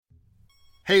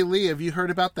Hey, Lee, have you heard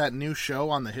about that new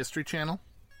show on the History Channel?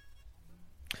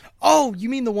 Oh, you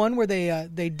mean the one where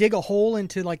they dig a hole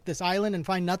into like this island and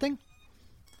find nothing?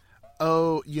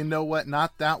 Oh, you know what?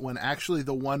 Not that one. Actually,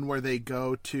 the one where they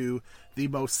go to the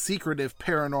most secretive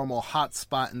paranormal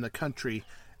hotspot in the country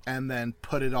and then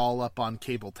put it all up on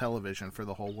cable television for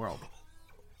the whole world.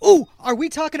 Ooh, are we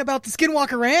talking about the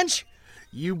Skinwalker Ranch?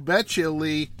 You betcha,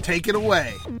 Lee. Take it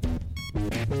away.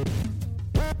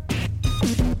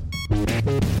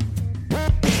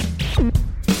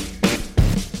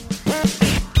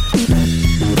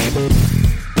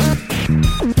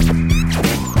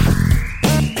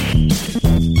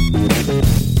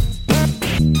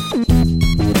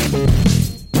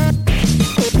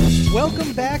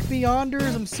 Welcome back,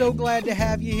 Beyonders. I'm so glad to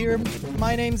have you here.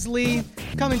 My name's Lee,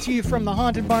 coming to you from the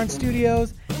Haunted Barn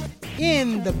Studios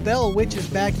in the Bell Witch's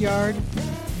backyard.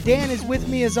 Dan is with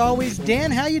me as always.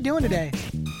 Dan, how you doing today?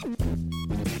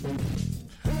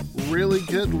 Really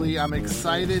good, Lee. I'm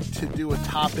excited to do a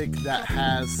topic that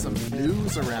has some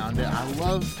news around it. I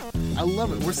love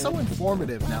it. We're so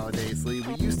informative nowadays, Lee.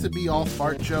 We used to be all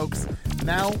fart jokes.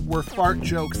 Now we're fart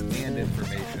jokes and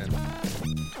information.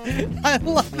 I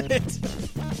love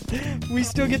it. We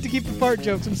still get to keep the fart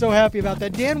jokes. I'm so happy about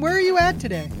that. Dan, where are you at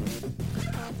today?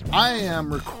 I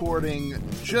am recording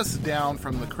just down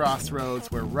from the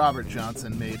crossroads where Robert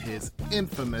Johnson made his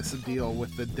infamous deal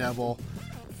with the devil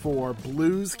for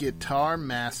blues guitar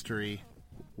mastery.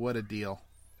 What a deal.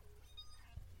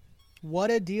 What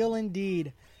a deal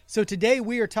indeed. So today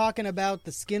we are talking about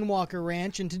the Skinwalker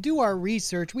Ranch, and to do our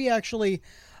research, we actually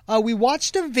we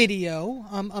watched a video,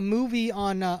 a movie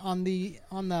on the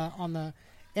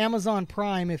Amazon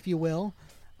Prime, if you will,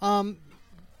 and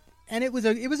it was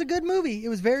a good movie. It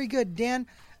was very good. Dan,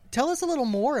 tell us a little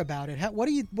more about it.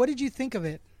 What did you think of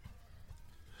it?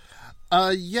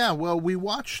 Well, we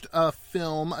watched a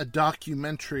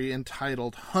documentary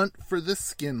entitled Hunt for the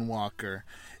Skinwalker.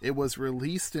 It was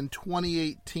released in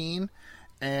 2018,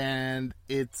 and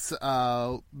it's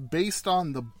based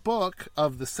on the book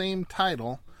of the same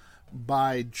title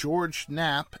by George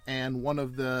Knapp and one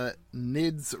of the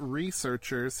NIDS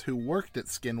researchers who worked at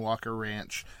Skinwalker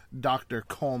Ranch, Dr.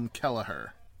 Colm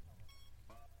Kelleher.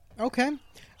 Okay.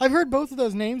 I've heard both of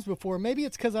those names before. Maybe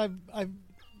it's because I've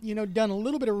done a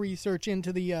little bit of research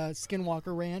into the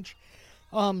Skinwalker Ranch.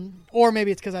 Or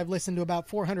maybe it's because I've listened to about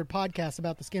 400 podcasts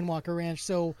about the Skinwalker Ranch.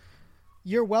 So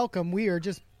you're welcome. We are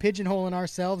just pigeonholing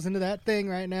ourselves into that thing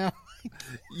right now.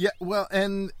 Yeah, well,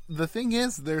 and the thing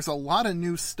is, there's a lot of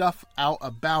new stuff out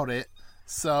about it.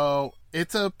 So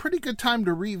it's a pretty good time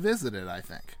to revisit it, I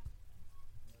think.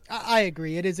 I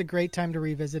agree. It is a great time to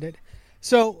revisit it.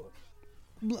 So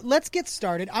let's get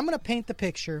started. I'm going to paint the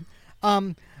picture.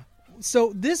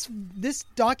 So this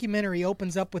documentary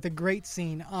opens up with a great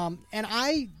scene, and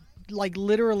I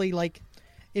literally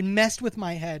it messed with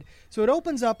my head. So it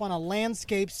opens up on a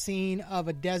landscape scene of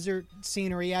a desert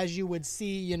scenery, as you would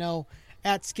see,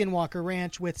 at Skinwalker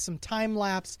Ranch, with some time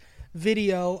lapse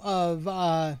video of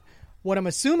what I'm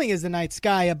assuming is the night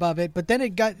sky above it. But then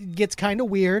it gets kind of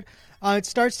weird. It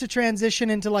starts to transition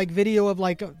into video of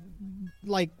like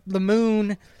the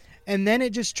moon, and then it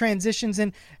just transitions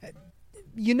in.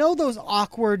 You know those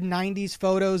awkward 90s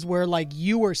photos where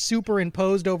you are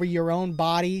superimposed over your own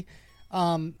body,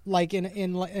 and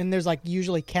there's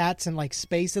usually cats and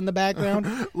space in the background.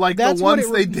 The ones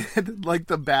they did,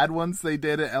 the bad ones they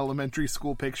did at elementary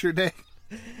school picture day.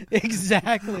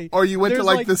 Exactly. Or you went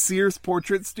to the Sears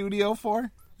portrait studio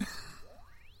for.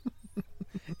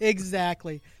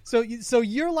 Exactly. So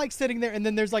you're sitting there, and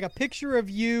then there's a picture of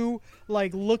you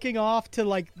looking off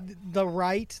to the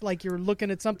right, you're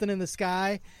looking at something in the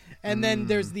sky, and then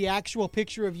there's the actual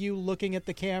picture of you looking at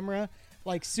the camera,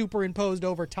 superimposed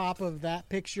over top of that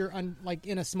picture,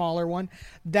 in a smaller one.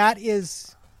 That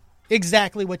is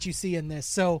exactly what you see in this.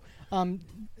 So,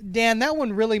 Dan, that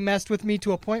one really messed with me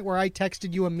to a point where I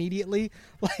texted you immediately,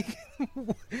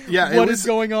 yeah, what is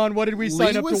going on? What did we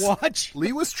sign up to watch?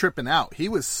 Lee was tripping out. He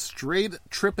was straight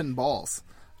tripping balls.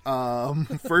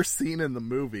 First scene in the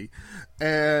movie.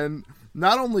 And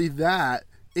not only that,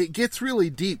 it gets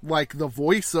really deep. The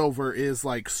voiceover is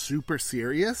super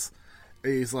serious.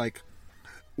 He's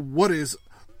what is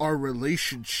our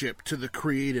relationship to the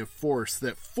creative force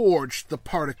that forged the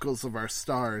particles of our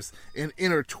stars and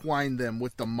intertwined them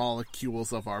with the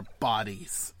molecules of our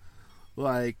bodies?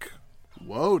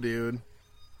 Whoa, dude.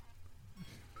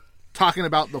 Talking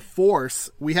about the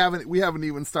force, we haven't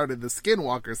even started the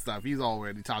Skinwalker stuff. He's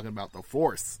already talking about the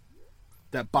force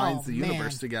that binds the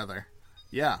universe together.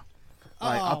 Yeah.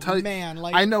 I'll tell you,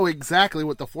 I know exactly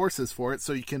what the force is for it,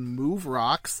 so you can move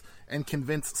rocks and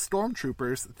convince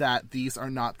stormtroopers that these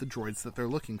are not the droids that they're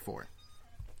looking for.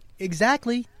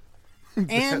 Exactly.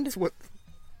 And That's what...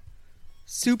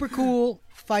 super cool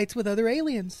fights with other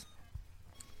aliens.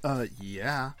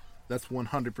 Yeah. That's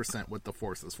 100% what the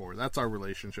Force is for. That's our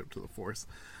relationship to the Force.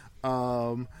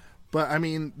 But, I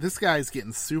mean, this guy's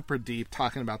getting super deep,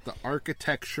 talking about the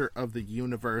architecture of the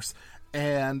universe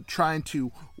and trying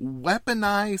to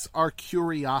weaponize our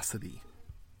curiosity.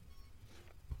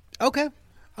 Okay.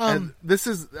 And this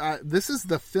is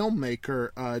the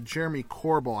filmmaker, Jeremy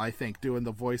Corbell, I think, doing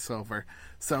the voiceover.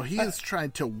 So he is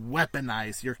trying to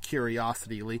weaponize your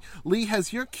curiosity, Lee. Lee,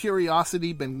 has your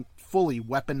curiosity been fully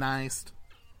weaponized?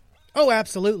 Oh,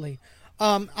 absolutely.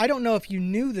 I don't know if you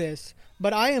knew this,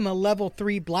 but I am a level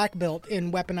 3 black belt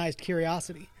in weaponized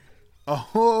curiosity.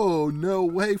 Oh, no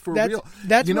way, real.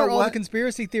 That's where all the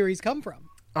conspiracy theories come from.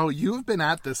 Oh, you've been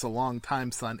at this a long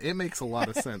time, son. It makes a lot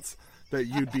of sense that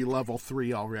you'd be level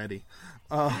 3 already.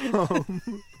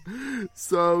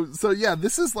 So yeah,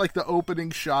 this is like the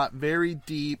opening shot, very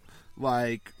deep,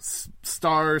 like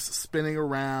stars spinning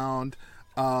around.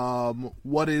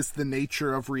 What is the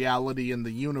nature of reality in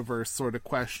the universe sort of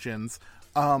questions.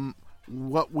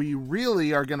 What we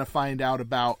really are going to find out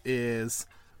about is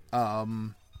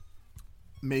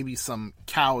maybe some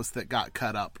cows that got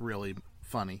cut up really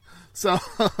funny. So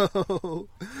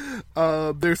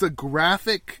there's a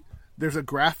graphic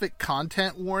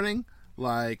content warning,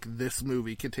 like this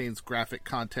movie contains graphic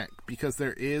content, because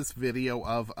there is video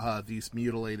of these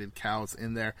mutilated cows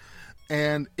in there,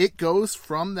 and it goes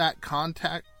from that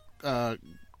content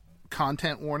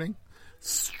warning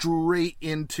straight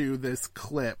into this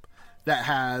clip that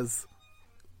has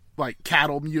like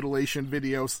cattle mutilation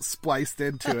videos spliced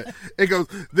into it. It goes,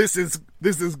 this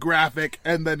is graphic,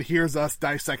 and then here's us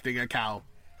dissecting a cow.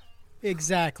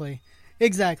 Exactly.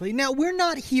 Now, we're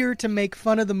not here to make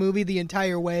fun of the movie the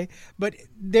entire way, but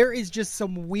there is just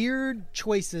some weird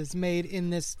choices made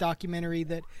in this documentary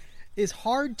that is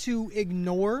hard to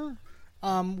ignore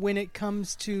when it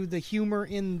comes to the humor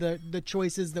in the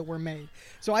choices that were made.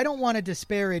 So I don't want to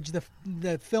disparage the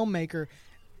filmmaker.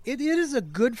 It is a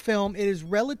good film. It is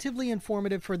relatively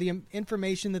informative for the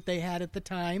information that they had at the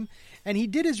time, and he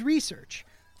did his research.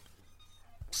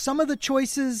 Some of the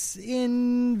choices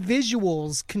in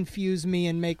visuals confuse me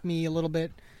and make me a little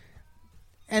bit,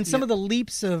 and some of the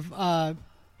leaps of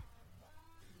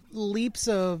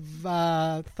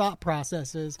thought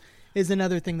processes is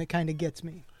another thing that kind of gets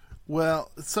me.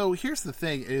 Well, so here's the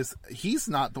thing: is he's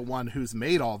not the one who's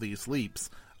made all these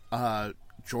leaps.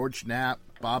 George Knapp,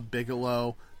 Bob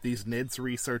Bigelow, these NIDS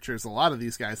researchers, a lot of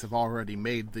these guys have already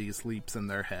made these leaps in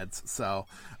their heads. So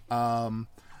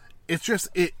it's just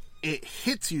it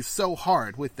hits you so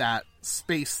hard with that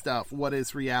space stuff. What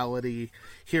is reality?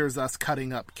 Here's us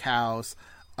cutting up cows.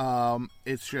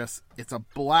 It's a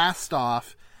blast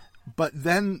off. But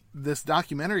then this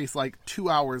documentary is like 2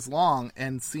 hours long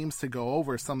and seems to go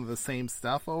over some of the same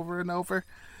stuff over and over.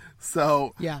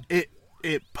 So yeah,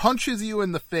 it punches you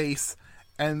in the face,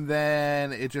 and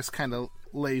then it just kind of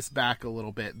lays back a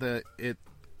little bit.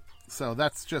 So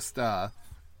that's just a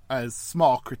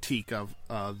small critique of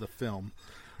the film.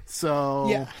 So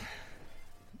yeah.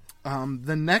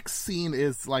 The next scene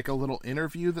is like a little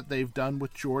interview that they've done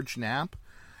with George Knapp,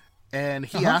 and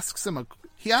he asks him a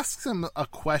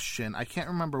question. I can't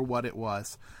remember what it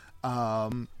was.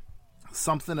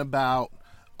 Something about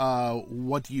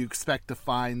what do you expect to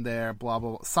find there, blah,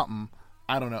 blah, blah, something.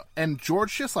 I don't know. And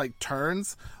George just like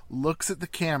turns, looks at the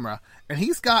camera, and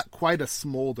he's got quite a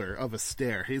smolder of a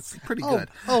stare. He's pretty good.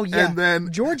 Oh yeah. And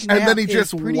then George Knapp, and then he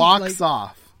just walks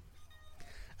off.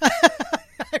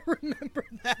 I remember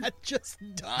that. Just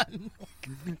done.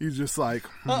 He's just like,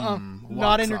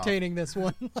 not entertaining this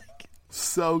one.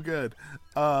 So good.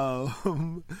 For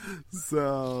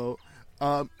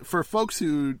folks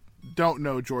who don't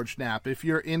know George Knapp, if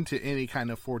you're into any kind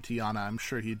of Fortiana, I'm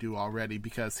sure you do already,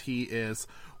 because he is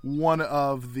one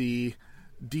of the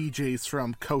DJs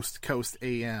from Coast to Coast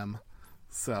AM,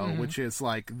 which is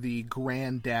like the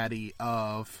granddaddy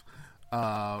of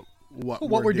what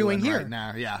we're doing here right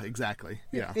now. Yeah, exactly.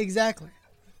 Yeah, exactly.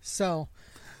 So,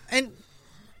 and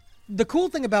the cool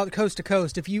thing about Coast to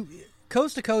Coast,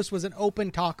 Coast to Coast was an open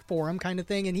talk forum kind of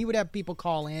thing, and he would have people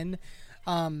call in.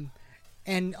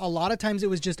 And a lot of times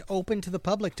it was just open to the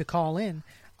public to call in.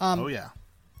 Oh, yeah.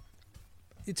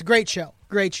 It's a great show.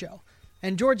 Great show.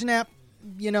 And George Knapp,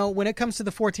 when it comes to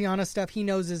the Fortiana stuff, he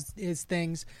knows his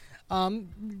things.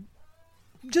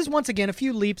 Just once again, a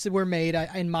few leaps that were made,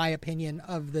 in my opinion,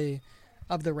 of the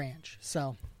ranch.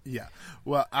 So yeah.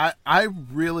 Well, I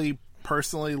really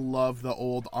personally love the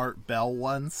old Art Bell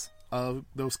ones.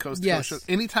 those Coast to Yes. Coast shows.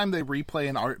 Anytime they replay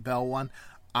an Art Bell one,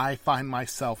 I find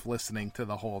myself listening to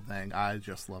the whole thing. I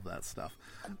just love that stuff.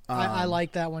 I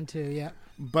like that one too, yeah.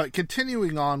 But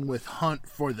continuing on with Hunt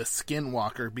for the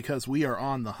Skinwalker, because we are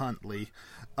on the hunt, Lee.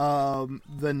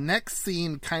 The next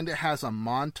scene kind of has a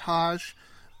montage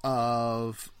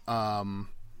of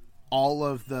all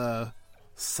of the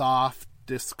soft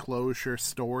disclosure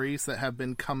stories that have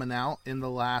been coming out in the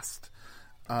last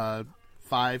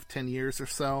 5-10 years or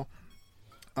so,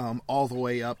 all the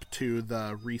way up to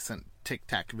the recent Tic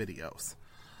Tac videos.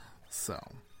 So,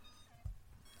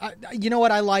 you know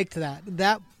what? I liked that.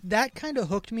 That kind of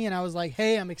hooked me, and I was like,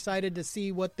 "Hey, I'm excited to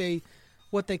see what they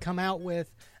come out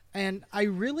with." And I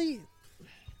really,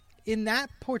 in that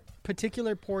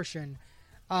particular portion,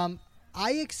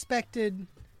 I expected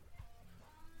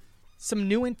some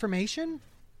new information,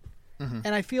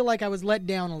 and I feel like I was let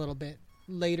down a little bit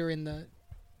later in the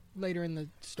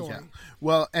story. yeah.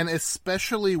 Well, and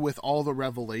especially with all the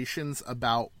revelations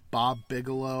about Bob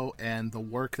Bigelow and the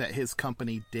work that his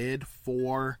company did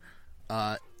for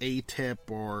ATIP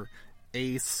or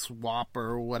ASWAP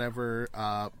or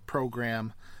whatever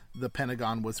program the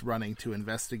Pentagon was running to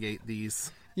investigate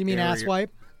these. You mean asswipe?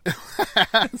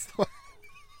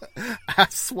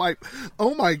 Asswipe.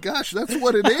 Oh my gosh, that's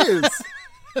what it is.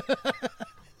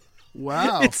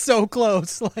 Wow. It's so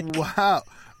close. Like... Wow.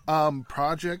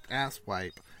 Project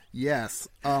Asswipe. Yes.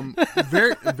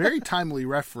 Very, very timely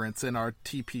reference in our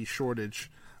TP shortage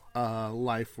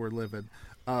life we're living.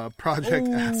 Project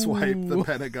Asswipe, the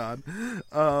Pentagon.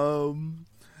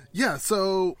 Yeah,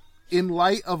 so in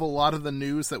light of a lot of the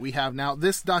news that we have now,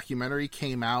 this documentary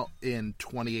came out in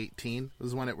 2018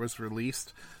 was when it was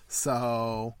released.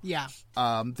 So yeah,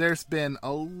 there's been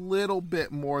a little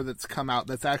bit more that's come out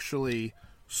that's actually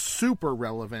super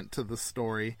relevant to the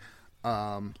story.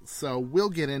 So we'll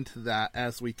get into that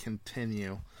as we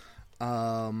continue.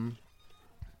 The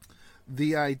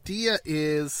idea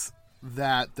is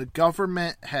that the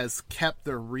government has kept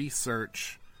the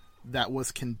research that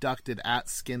was conducted at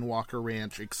Skinwalker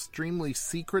Ranch extremely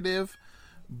secretive,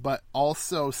 but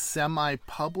also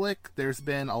semi-public. There's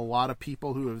been a lot of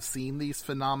people who have seen these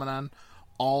phenomenon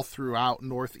all throughout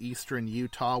northeastern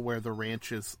Utah, where the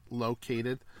ranch is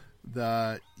located,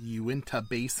 the Uinta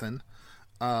Basin.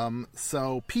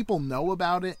 So people know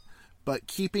about it, but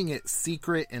keeping it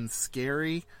secret and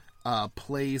scary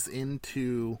plays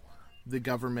into the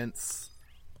government's,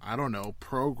 I don't know,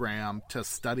 program to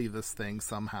study this thing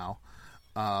somehow.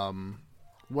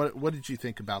 What did you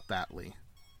think about that, Lee?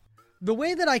 The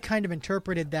way that I kind of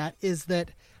interpreted that is that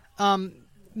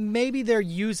maybe they're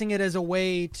using it as a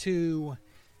way to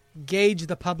gauge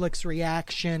the public's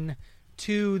reaction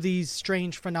to these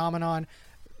strange phenomenon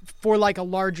for like a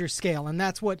larger scale. And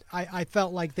that's what I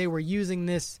felt like they were using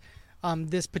this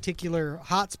this particular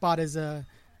hotspot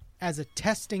as a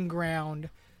testing ground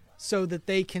so that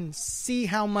they can see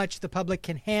how much the public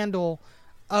can handle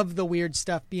of the weird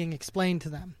stuff being explained to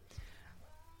them.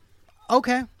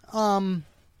 Okay.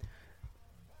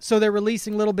 So they're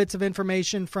releasing little bits of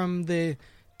information from the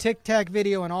Tic Tac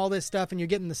video and all this stuff, and you're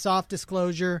getting the soft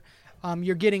disclosure.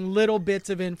 You're getting little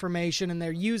bits of information, and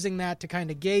they're using that to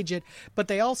kind of gauge it. But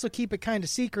they also keep it kind of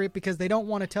secret because they don't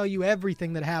want to tell you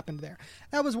everything that happened there.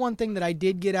 That was one thing that I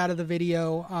did get out of the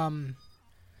video,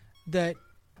 that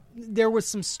there was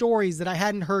some stories that I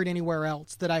hadn't heard anywhere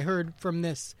else that I heard from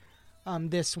this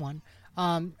one.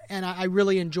 And I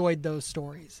really enjoyed those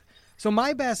stories. So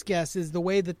my best guess is the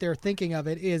way that they're thinking of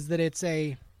it is that it's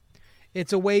a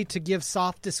way to give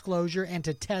soft disclosure and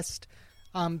to test,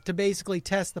 to basically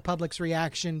test the public's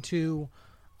reaction to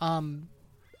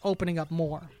opening up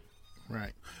more.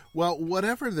 Right. Well,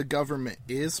 whatever the government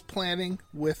is planning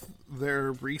with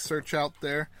their research out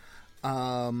there,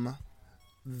 the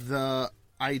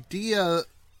idea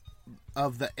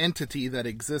of the entity that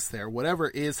exists there, whatever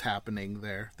is happening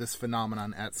there, this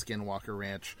phenomenon at Skinwalker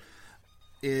Ranch,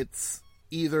 it's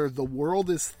either the world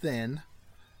is thin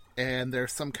and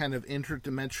there's some kind of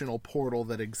interdimensional portal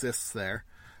that exists there,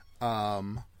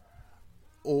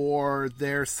 or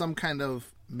there's some kind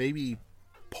of maybe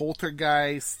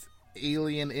poltergeist,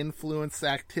 alien influence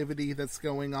activity that's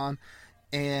going on,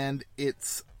 and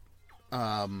it's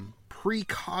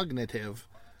precognitive,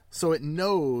 so it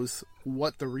knows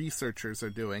what the researchers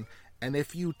are doing, and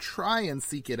if you try and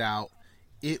seek it out,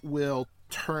 it will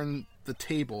turn the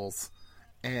tables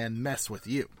and mess with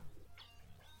you.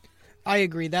 I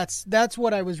agree. That's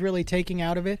what I was really taking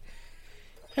out of it.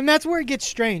 And that's where it gets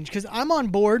strange, because I'm on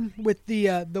board with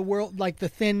the world, like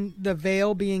the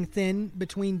veil being thin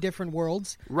between different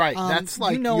worlds. Right. That's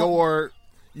like your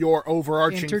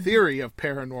overarching theory of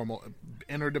paranormal,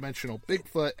 interdimensional,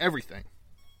 Bigfoot, everything.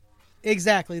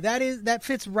 Exactly. That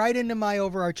fits right into my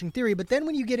overarching theory. But then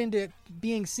when you get into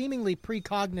being seemingly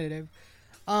precognitive,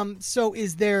 so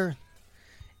is there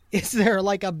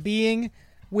like a being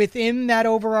within that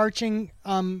overarching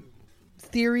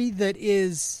theory that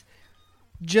is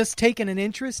just taken an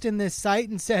interest in this site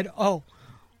and said, "Oh,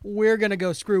 we're gonna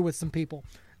go screw with some people,"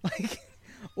 like,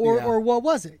 or what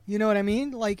was it? You know what I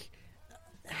mean? Like,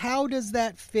 how does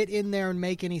that fit in there and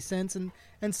make any sense? And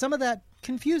some of that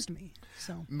confused me.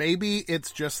 So maybe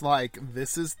it's just like,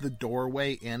 this is the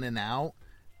doorway in and out,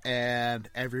 and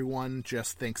everyone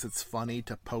just thinks it's funny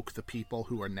to poke the people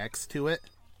who are next to it.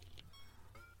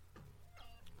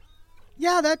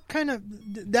 Yeah,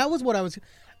 that was what I was.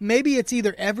 Maybe it's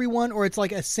either everyone or it's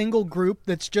like a single group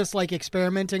that's just like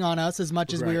experimenting on us as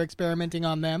much as we are experimenting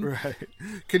on them. Right.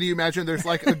 Can you imagine there's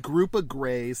like a group of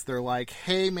Greys. They're like,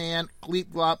 hey man, bleep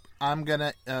glop, I'm going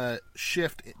to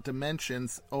shift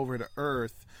dimensions over to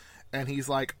Earth. And he's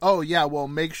like, oh yeah, well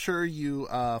make sure you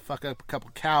fuck up a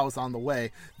couple cows on the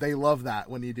way. They love that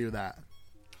when you do that.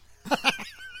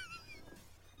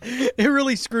 It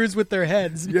really screws with their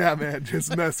heads. Yeah, man,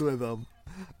 just mess with them.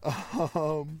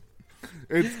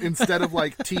 It's, instead of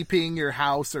like TPing your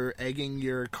house or egging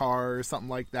your car or something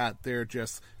like that, they're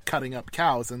just cutting up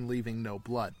cows and leaving no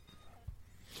blood.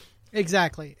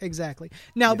 Exactly.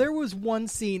 Now, there was one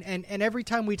scene, and every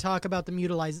time we talk about the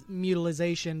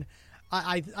mutilization,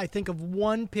 I think of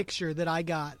one picture that I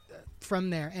got from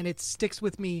there, and it sticks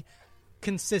with me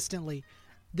consistently.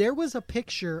 There was a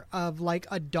picture of like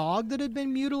a dog that had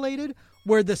been mutilated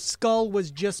where the skull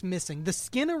was just missing. The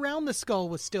skin around the skull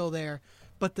was still there,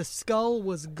 but the skull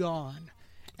was gone.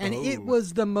 And it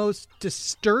was the most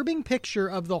disturbing picture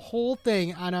of the whole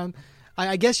thing. And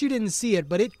I guess you didn't see it,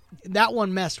 but that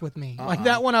one messed with me. Like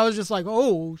that one, I was just like,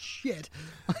 oh shit.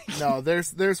 No,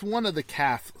 there's one of the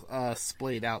calf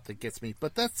splayed out that gets me.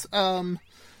 But let's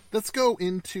go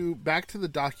back to the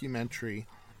documentary.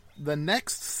 The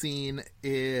next scene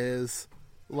is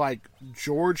like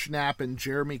George Knapp and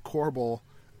Jeremy Corbell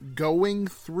going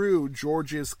through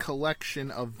George's collection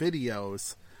of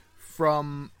videos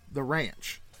from the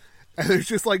ranch. And there's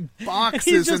just like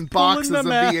boxes and boxes of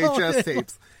VHS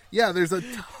tapes. Yeah, there's a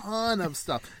ton of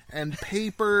stuff and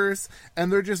papers,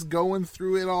 and they're just going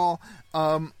through it all.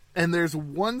 And there's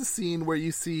one scene where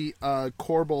you see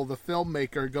Corbell, the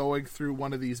filmmaker, going through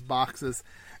one of these boxes,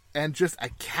 and just a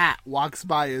cat walks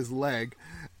by his leg,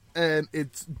 and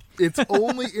it's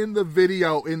only in the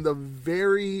video in the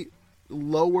very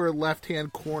lower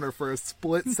left-hand corner for a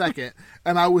split second,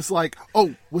 and I was like,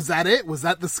 oh, was that it? Was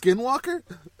that the Skinwalker?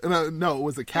 And no, it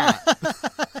was a cat.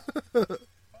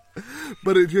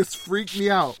 But it just freaked me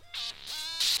out.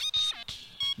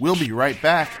 We'll be right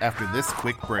back after this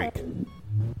quick break.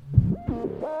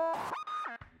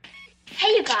 Hey,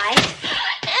 you guys.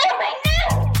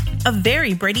 A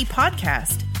Very Brady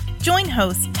podcast. Join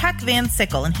host Tack Van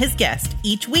Sickle and his guest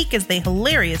each week as they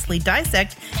hilariously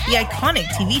dissect the iconic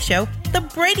TV show The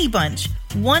Brady Bunch,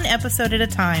 one episode at a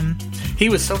time. He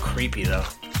was so creepy, though.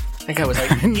 I think I was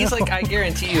like, he's like, I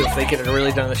guarantee you, if they could have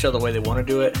really done the show the way they want to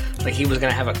do it, like he was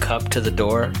going to have a cup to the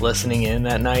door listening in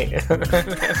that night. In their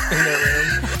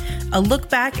room. A look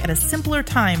back at a simpler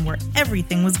time where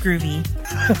everything was groovy.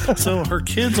 So her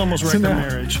kids almost wrecked her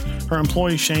marriage. Her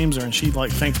employee shames her, and she like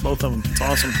thanks both of them. It's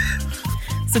awesome.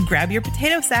 So grab your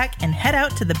potato sack and head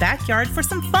out to the backyard for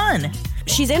some fun.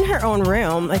 She's in her own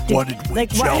room. Like, what did we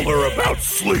tell her about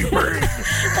sleeping?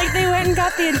 Like they went and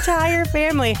got the entire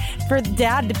family for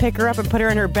Dad to pick her up and put her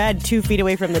in her bed 2 feet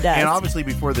away from the desk. And obviously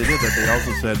before they did that, they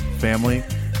also said, family,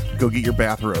 go get your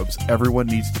bathrobes. Everyone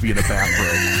needs to be in a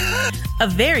bathrobe. A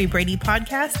Very Brady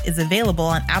podcast is available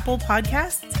on Apple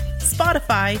Podcasts,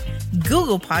 Spotify,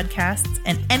 Google Podcasts,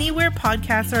 and anywhere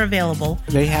podcasts are available.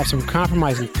 They have some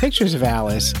compromising pictures of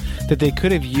Alice that they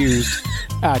could have used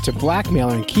to blackmail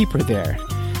her and keep her there.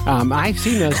 I've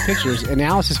seen those pictures, and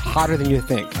Alice is hotter than you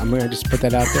think. I'm going to just put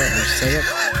that out there and just say it.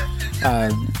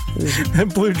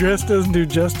 That blue dress doesn't do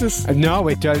justice? No,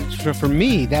 it does. For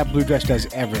me, that blue dress does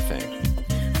everything.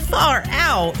 Far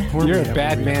out. You're a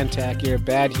bad man, Tack. You're a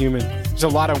bad human. There's a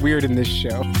lot of weird in this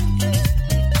show.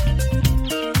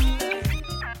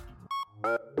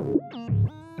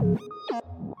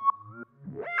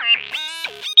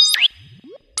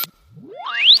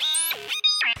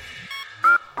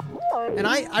 And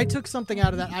I took something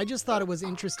out of that. I just thought it was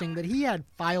interesting that he had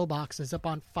file boxes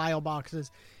upon file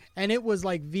boxes, and it was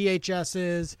like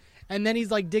VHSs, and then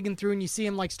he's like digging through, and you see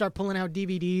him like start pulling out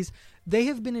DVDs. They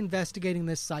have been investigating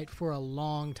this site for a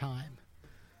long time.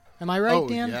 Am I right,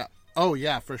 Dan? Yeah. Oh,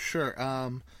 yeah, for sure.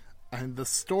 And the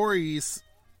stories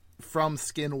from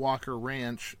Skinwalker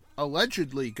Ranch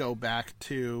allegedly go back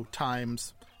to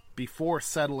times before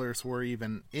settlers were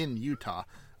even in Utah,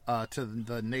 to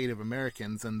the Native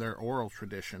Americans and their oral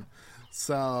tradition.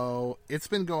 So it's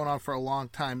been going on for a long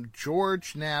time.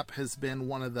 George Knapp has been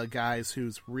one of the guys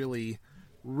who's really,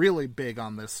 really big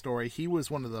on this story. He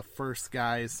was one of the first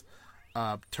guys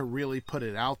to really put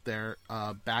it out there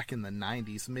back in the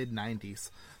 90s, mid-90s.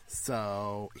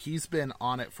 So he's been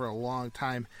on it for a long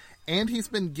time. And he's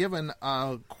been given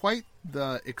quite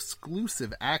the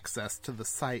exclusive access to the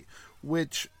site,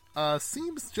 which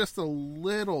seems just a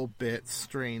little bit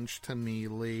strange to me,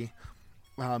 Lee.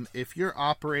 If you're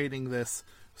operating this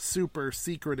super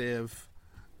secretive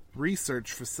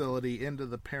research facility into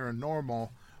the paranormal,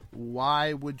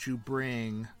 why would you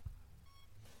bring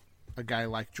a guy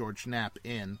like George Knapp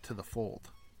into the fold?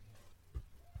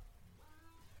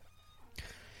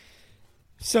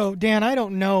 So, Dan, I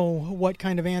don't know what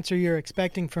kind of answer you're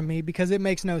expecting from me because it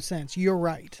makes no sense. You're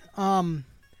right.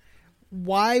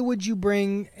 Why would you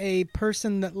bring a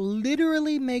person that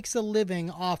literally makes a living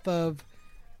off of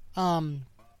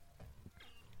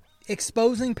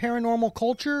exposing paranormal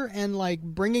culture and like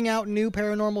bringing out new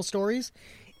paranormal stories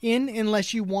in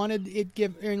unless you wanted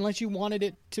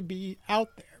it to be out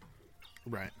there?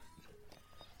 Right.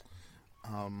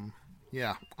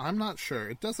 Yeah, I'm not sure.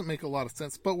 It doesn't make a lot of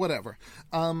sense, but whatever.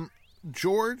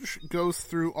 George goes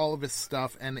through all of his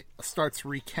stuff and starts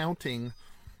recounting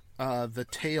the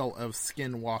tale of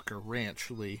Skinwalker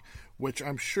Ranch, Lee, which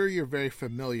I'm sure you're very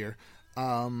familiar.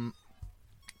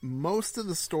 Most of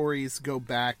the stories go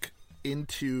back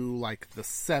into like the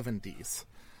 70s,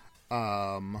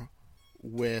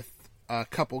 with a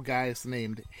couple guys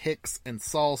named Hicks and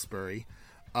Salisbury.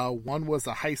 One was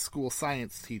a high school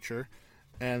science teacher,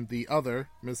 and the other,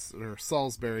 Mr.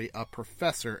 Salisbury, a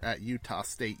professor at Utah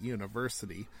State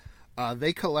University.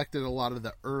 They collected a lot of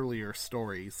the earlier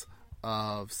stories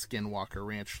of Skinwalker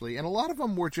Ranch, Lee, and a lot of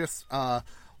them were just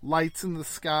lights in the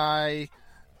sky,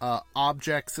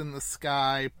 objects in the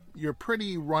sky, your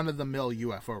pretty run-of-the-mill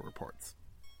UFO reports.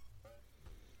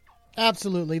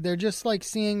 Absolutely. They're just like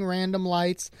seeing random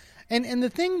lights. And the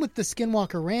thing with the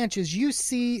Skinwalker Ranch is you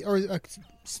see, or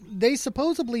they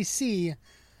supposedly see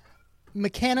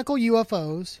mechanical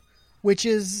UFOs, which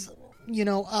is, you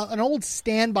know, an old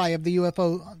standby of the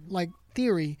UFO like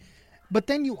theory. But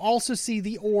then you also see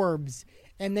the orbs,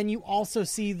 and then you also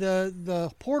see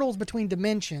the portals between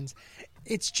dimensions.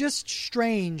 It's just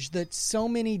strange that so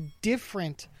many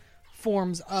different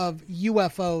forms of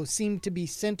UFO seem to be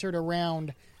centered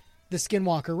around the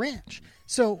Skinwalker Ranch.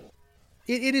 So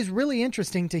it is really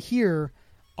interesting to hear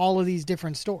all of these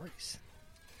different stories.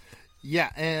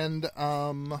 Yeah, and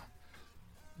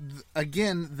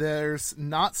again, there's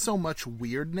not so much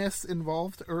weirdness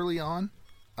involved early on,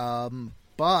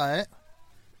 but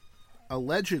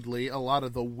allegedly a lot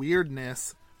of the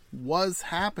weirdness was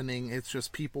happening. It's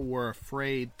just people were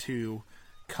afraid to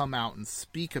come out and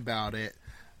speak about it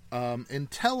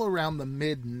until around the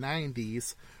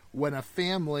mid-90s, when a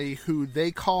family who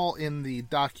they call in the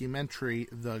documentary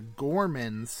the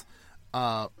Gormans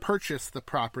purchased the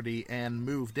property and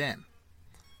moved in.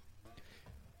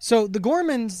 So the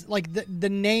Gormans, like the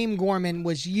name Gorman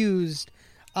was used,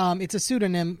 it's a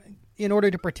pseudonym in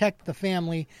order to protect the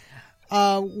family.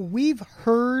 We've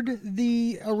heard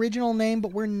the original name,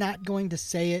 but we're not going to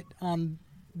say it on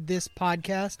this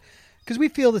podcast because we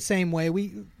feel the same way.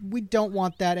 We don't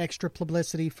want that extra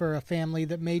publicity for a family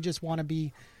that may just want to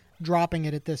be dropping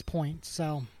it at this point.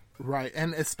 So right,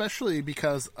 and especially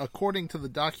because according to the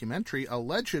documentary,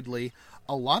 allegedly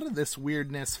a lot of this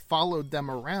weirdness followed them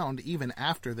around even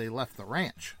after they left the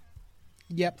ranch.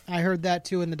 Yep, I heard that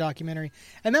too in the documentary,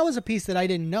 and that was a piece that I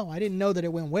didn't know. I didn't know that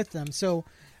it went with them. So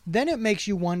then it makes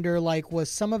you wonder, like, was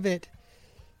some of it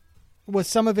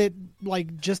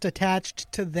like just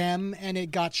attached to them and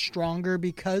it got stronger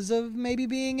because of maybe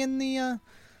being in the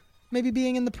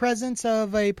presence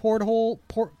of a porthole,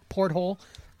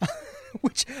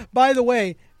 which, by the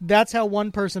way, that's how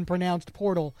one person pronounced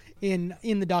portal in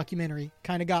the documentary.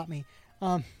 Kind of got me.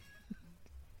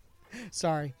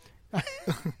 Sorry.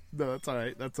 No, that's all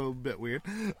right. That's a bit weird.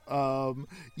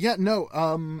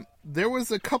 There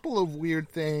was a couple of weird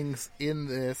things in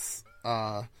this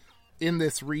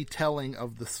retelling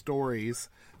of the stories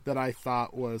that I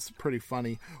thought was pretty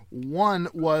funny. One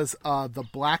was the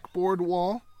blackboard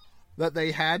wall that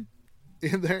they had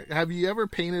in there. Have you ever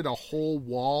painted a whole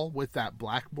wall with that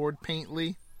blackboard paint,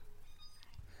 Lee?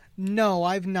 No,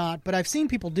 I've not, but I've seen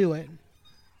people do it.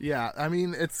 Yeah, I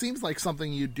mean, it seems like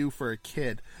something you'd do for a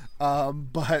kid.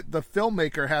 But the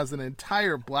filmmaker has an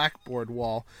entire blackboard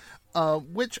wall,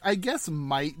 which I guess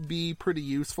might be pretty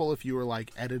useful if you were,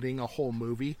 like, editing a whole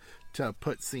movie to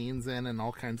put scenes in and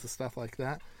all kinds of stuff like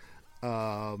that.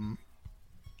 kind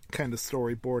of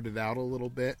storyboarded out a little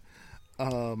bit.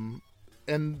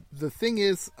 And the thing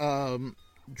is,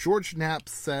 George Knapp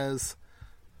says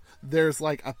there's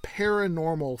like a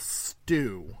paranormal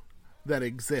stew that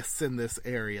exists in this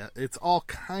area. It's all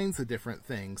kinds of different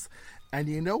things. And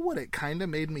you know what it kind of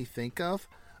made me think of?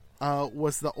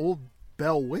 Was the old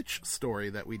Bell Witch story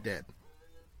that we did.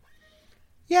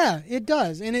 Yeah, it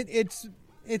does. And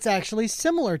it's actually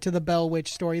similar to the Bell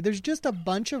Witch story. There's just a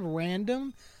bunch of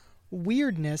random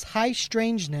weirdness, high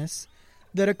strangeness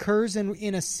that occurs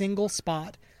in a single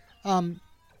spot. And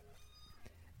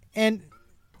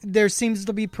there seems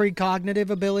to be precognitive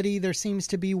ability. There seems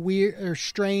to be weird or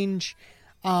strange,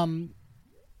 paranormal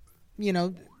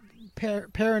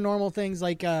things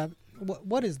like,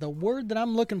 what is the word that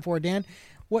I'm looking for, Dan?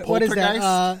 What is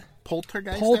that?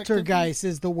 Poltergeist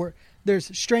is the word.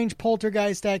 There's strange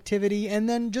poltergeist activity, and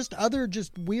then just other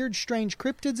just weird, strange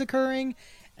cryptids occurring,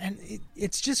 and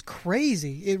it's just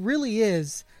crazy. It really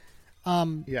is.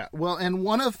 Yeah, well, and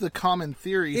one of the common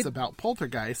theories about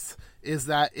poltergeists is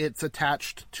that it's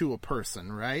attached to a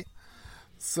person, right?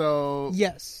 So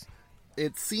yes,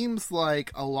 it seems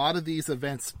like a lot of these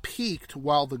events peaked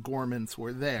while the Gormans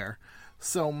were there.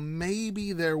 So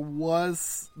maybe there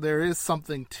is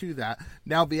something to that.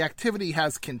 Now, the activity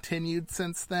has continued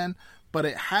since then, but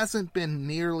it hasn't been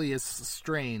nearly as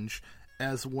strange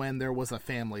as when there was a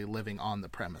family living on the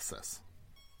premises.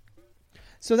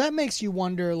 So that makes you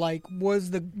wonder, like, were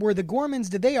the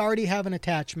Gormans, did they already have an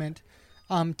attachment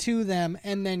to them,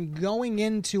 and then going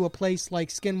into a place like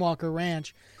Skinwalker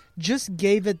Ranch just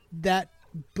gave it that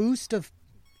boost of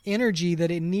energy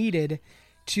that it needed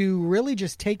to really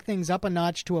just take things up a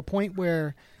notch to a point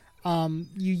where you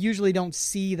usually don't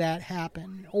see that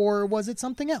happen? Or was it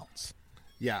something else?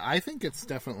 Yeah, I think it's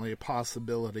definitely a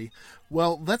possibility.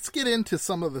 Well, let's get into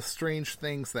some of the strange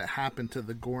things that happened to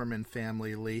the Gorman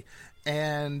family, Lee.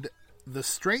 And the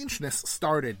strangeness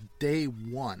started day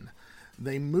one.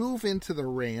 They move into the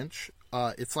ranch.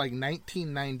 It's like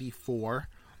 1994.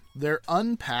 They're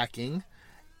unpacking,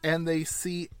 and they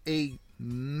see a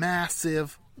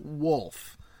massive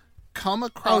wolf come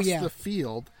across the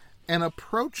field and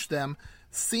approach them,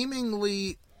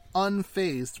 seemingly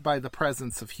unfazed by the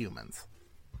presence of humans.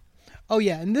 Oh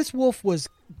yeah, and this wolf was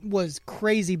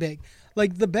crazy big.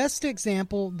 Like, the best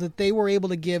example that they were able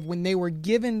to give when they were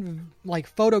given like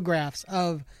photographs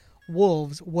of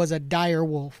wolves was a dire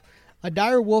wolf. A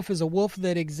dire wolf is a wolf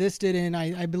that existed in,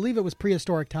 I believe it was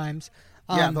prehistoric times.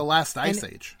 The last ice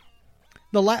age.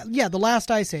 The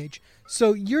last ice age.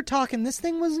 So you're talking, this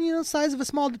thing was, the size of a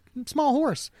small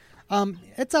horse.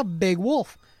 It's a big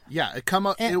wolf. Yeah,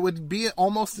 it would be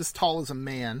almost as tall as a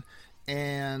man,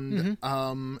 and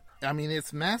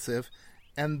it's massive.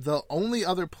 And the only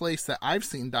other place that I've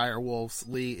seen dire wolves,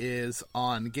 Lee, is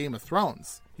on Game of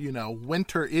Thrones.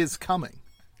 Winter is coming.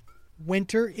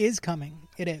 Winter is coming.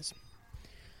 It is.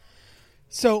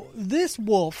 So this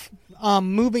wolf,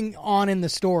 moving on in the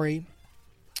story,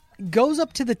 goes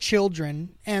up to the children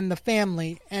and the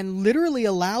family and literally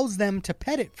allows them to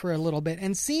pet it for a little bit,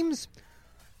 and seems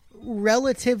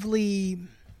relatively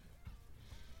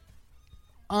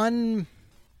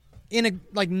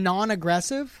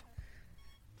non-aggressive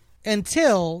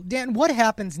until, Dan, what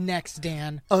happens next,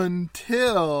 Dan?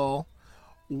 Until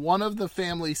one of the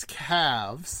family's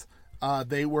calves,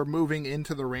 they were moving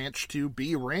into the ranch to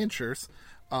be ranchers.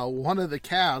 One of the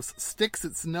calves sticks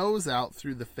its nose out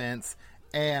through the fence,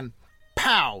 and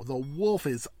pow, the wolf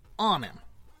is on him.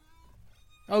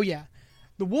 Oh yeah,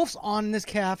 the wolf's on this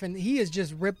calf, and he is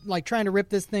just trying to rip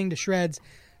this thing to shreds.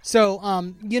 So,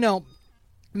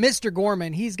 Mr.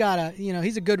 Gorman, he's got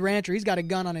he's a good rancher. He's got a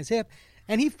gun on his hip,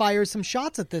 and he fires some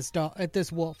shots at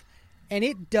this wolf, and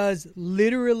it does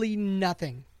literally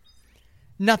nothing.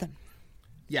 Nothing.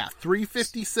 Yeah,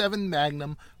 .357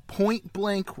 Magnum, point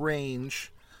blank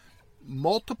range,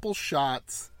 multiple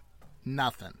shots,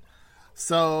 nothing.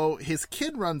 So his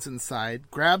kid runs inside,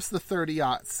 grabs the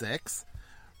 .30-06,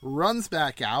 runs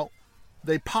back out.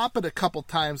 They pop it a couple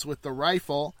times with the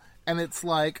rifle, and it's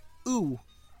like, ooh,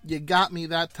 you got me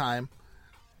that time.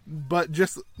 But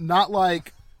just not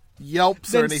like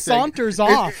yelps or anything. Saunters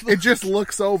off. It just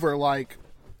looks over like,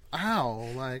 ow,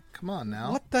 like, come on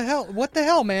now. What the hell? What the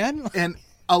hell, man? And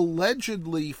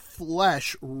allegedly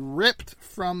flesh ripped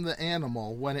from the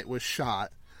animal when it was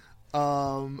shot.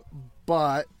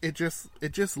 But it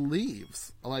just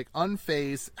leaves, like,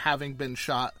 unfazed, having been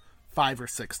shot 5 or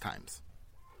 6 times.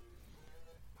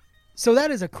 So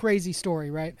that is a crazy story,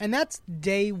 right? And that's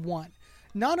day one.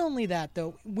 Not only that,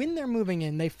 though, when they're moving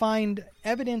in, they find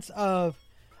evidence of,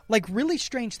 like really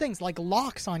strange things, like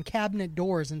locks on cabinet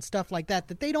doors and stuff like that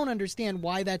they don't understand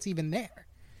why that's even there.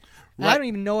 And I don't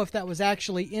even know if that was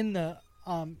actually in the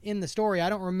story. I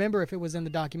don't remember if it was in the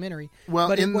documentary. Well,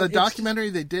 but in the documentary,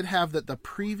 they did have that the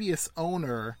previous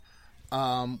owner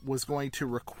was going to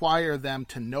require them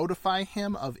to notify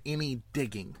him of any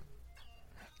digging.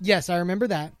 Yes, I remember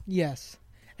that. Yes.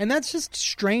 And that's just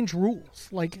strange rules.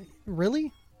 Like,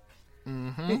 really?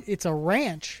 Mm-hmm. It's a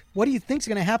ranch. What do you think's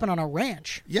going to happen on a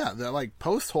ranch? Yeah, they're like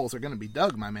post holes are going to be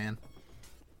dug, my man.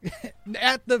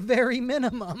 At the very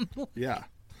minimum. Yeah.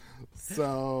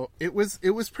 So it was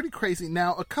pretty crazy.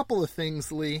 Now, a couple of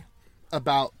things, Lee,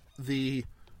 about the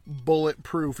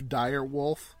bulletproof dire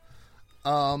wolf.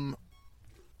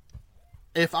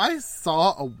 If I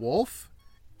saw a wolf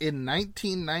in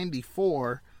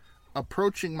 1994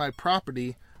 approaching my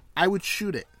property, I would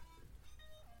shoot it.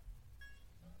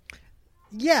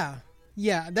 Yeah.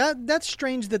 That's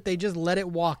strange that they just let it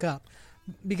walk up.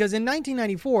 Because in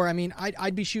 1994, I mean,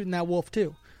 I'd be shooting that wolf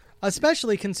too.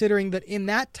 Especially considering that in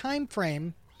that time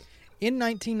frame, in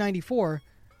 1994,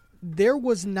 there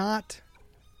was not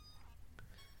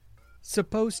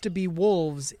supposed to be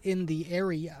wolves in the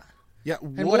area. Yeah,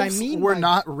 wolves were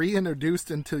not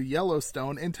reintroduced into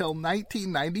Yellowstone until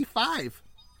 1995.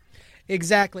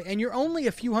 Exactly, and you're only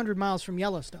a few hundred miles from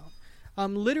Yellowstone.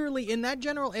 Literally, in that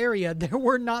general area, there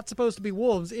were not supposed to be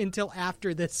wolves until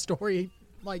after this story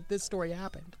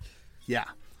happened. Yeah.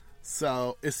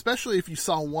 So, especially if you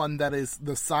saw one that is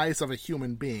the size of a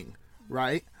human being,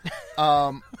 right?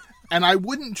 And I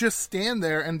wouldn't just stand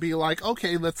there and be like,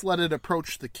 okay, let's let it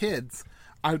approach the kids.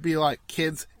 I'd be like,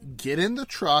 kids, get in the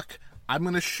truck. I'm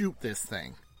going to shoot this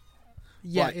thing.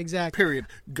 Yeah, exactly. Period.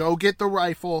 Go get the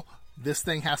rifle. This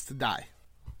thing has to die.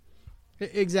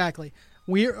 Exactly.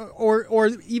 Or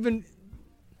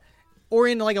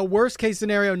in like a worst case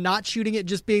scenario, not shooting it,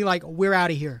 just being like, we're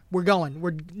out of here. We're going.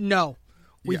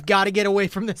 We've got to get away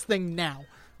from this thing now.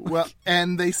 Well,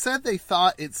 and they said they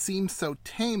thought it seemed so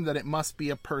tame that it must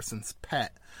be a person's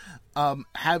pet.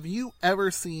 Have you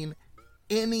ever seen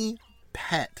any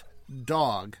pet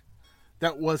dog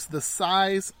that was the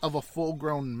size of a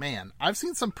full-grown man? I've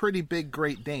seen some pretty big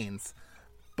Great Danes,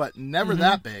 but never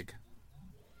that big.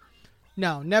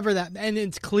 No, never that. And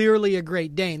it's clearly a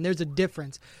Great Dane. There's a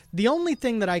difference. The only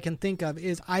thing that I can think of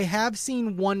is I have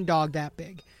seen one dog that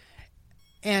big.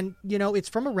 And, it's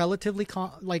from a relatively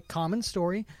common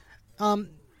story.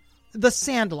 The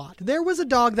Sandlot. There was a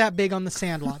dog that big on the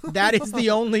Sandlot. That is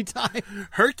the only time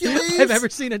Hercules? I've ever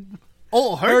seen a...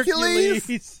 Oh,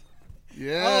 Hercules?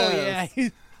 Yeah. Oh, yeah.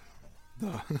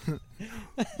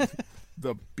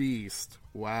 The beast.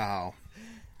 Wow.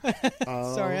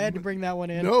 Sorry, I had to bring that one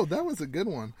in. No, that was a good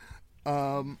one.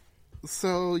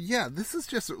 So, yeah, this is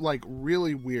just,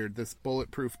 really weird, this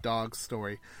bulletproof dog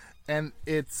story. And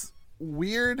it's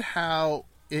weird how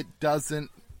it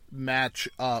doesn't match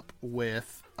up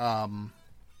with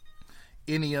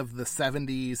any of the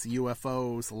 70s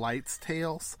UFOs lights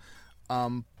tales,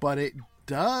 but it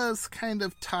does kind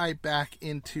of tie back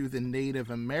into the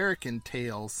Native American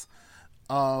tales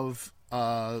of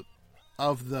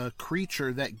the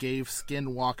creature that gave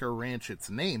Skinwalker Ranch its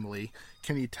name. Lee,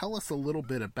 can you tell us a little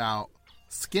bit about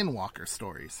Skinwalker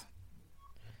stories?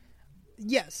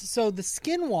 Yes, so the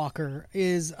Skinwalker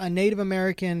is a Native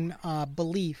American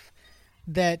belief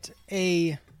that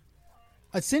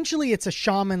essentially it's a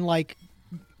shaman-like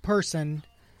person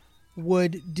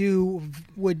would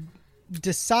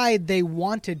decide they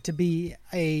wanted to be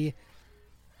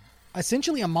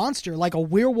essentially a monster, like a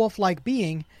werewolf-like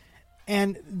being,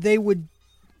 and they would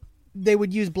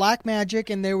use black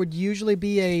magic, and there would usually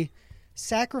be a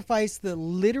sacrifice that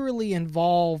literally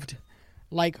involved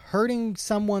hurting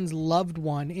someone's loved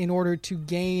one in order to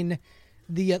gain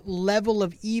the level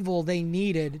of evil they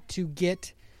needed to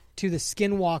get to the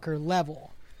Skinwalker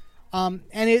level. And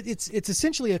it's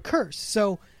essentially a curse.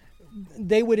 So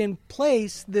they would in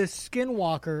place this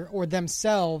Skinwalker or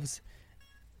themselves,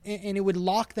 and it would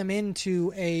lock them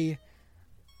into a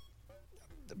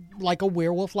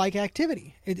werewolf-like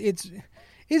activity. It's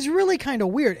really kind of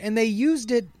weird. And they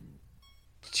used it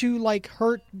to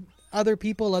hurt other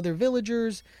people, other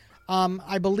villagers.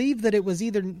 I believe that it was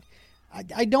either...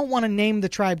 I don't want to name the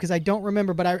tribe because I don't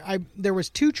remember, but there was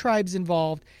two tribes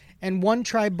involved, and one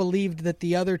tribe believed that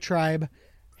the other tribe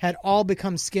had all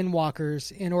become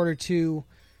skinwalkers in order to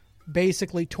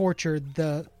basically torture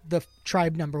the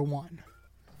tribe number one.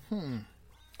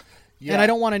 Yeah. And I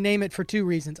don't want to name it for two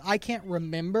reasons. I can't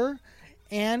remember,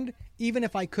 and even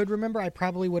if I could remember, I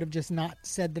probably would have just not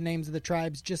said the names of the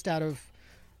tribes just out of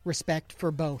respect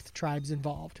for both tribes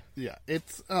involved. Yeah,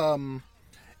 it's a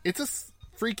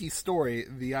freaky story,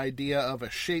 the idea of a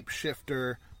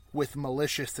shapeshifter with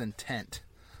malicious intent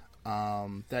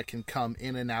that can come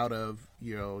in and out of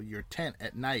your tent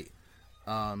at night,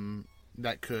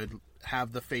 that could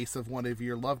have the face of one of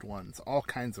your loved ones. All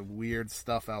kinds of weird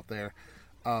stuff out there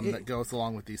that goes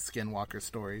along with these Skinwalker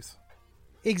stories.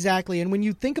 Exactly. And when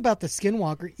you think about the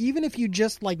Skinwalker, even if you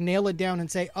just like nail it down and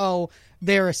say, oh,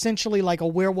 they're essentially like a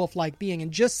werewolf-like being,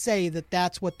 and just say that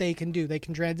that's what they can do. They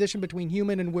can transition between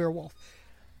human and werewolf.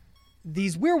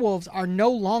 These werewolves are no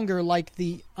longer like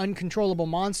the uncontrollable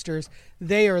monsters.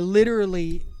 They are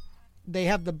literally, they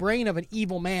have the brain of an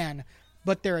evil man,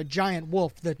 but they're a giant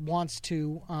wolf that wants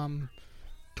to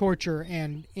torture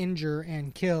and injure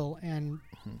and kill. And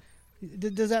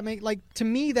does that make, like, to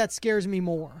me, that scares me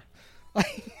more.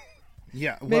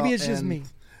 Yeah, well, maybe it's just me.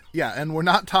 Yeah, and we're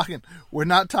not talking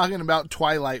about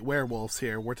Twilight werewolves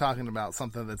here. We're talking about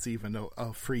something that's even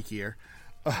freakier.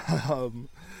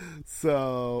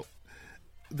 So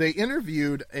they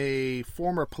interviewed a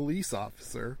former police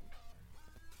officer,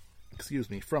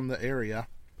 from the area.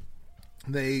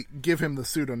 They give him the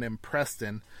pseudonym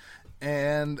Preston,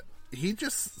 and he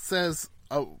just says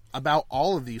about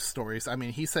all of these stories. I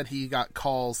mean, he said he got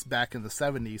calls back in the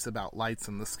 70s about lights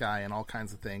in the sky and all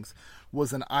kinds of things,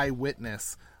 was an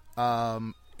eyewitness,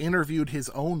 interviewed his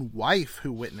own wife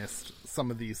who witnessed some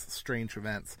of these strange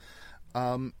events.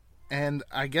 And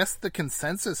I guess the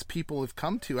consensus people have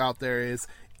come to out there is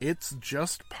it's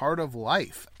just part of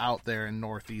life out there in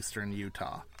northeastern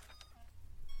Utah.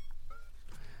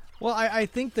 Well, I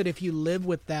think that if you live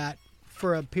with that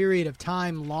for a period of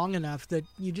time long enough, that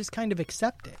you just kind of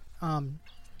accept it.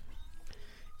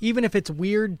 Even if it's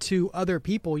weird to other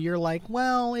people, you're like,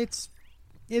 well, it's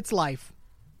life.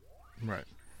 Right.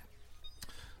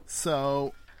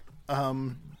 So,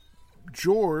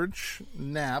 George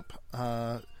Knapp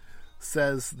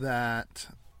says that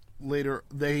later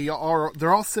they're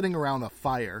all sitting around a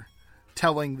fire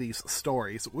telling these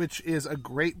stories, which is a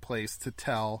great place to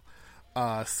tell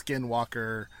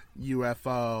Skinwalker,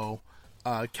 UFO,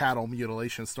 cattle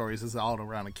mutilation stories, is all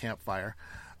around a campfire.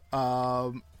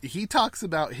 He talks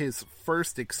about his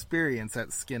first experience at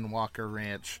Skinwalker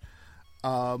Ranch.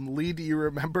 Lee, do you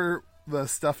remember the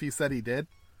stuff he said he did?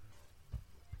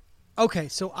 Okay,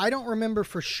 so I don't remember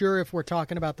for sure if we're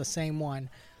talking about the same one.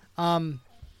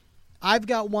 I've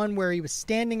got one where he was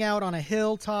standing out on a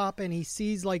hilltop and he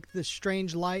sees like the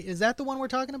strange light. Is that the one we're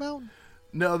talking about?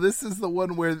 No, this is the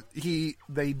one where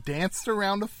they danced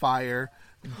around a fire,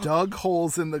 dug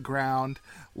holes in the ground,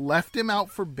 left him out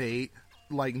for bait,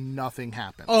 like nothing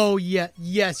happened. Oh, yeah.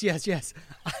 Yes.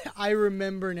 I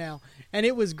remember now. And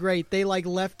it was great. They like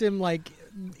left him like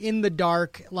in the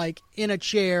dark, like in a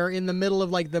chair in the middle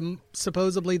of like the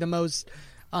supposedly the most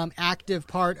active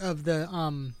part of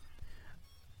the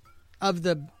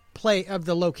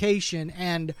location,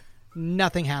 and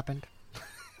nothing happened.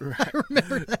 Right. I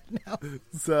remember that now.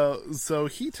 So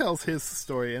he tells his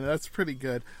story, and that's pretty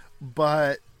good.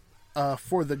 But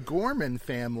for the Gorman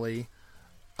family,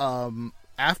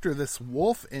 after this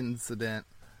wolf incident,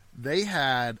 they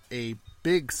had a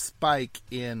big spike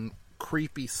in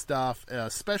creepy stuff,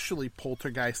 especially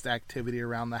poltergeist activity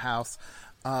around the house.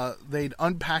 They'd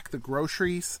unpack the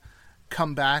groceries,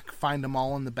 come back, find them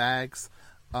all in the bags.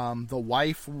 The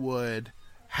wife would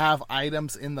have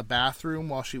items in the bathroom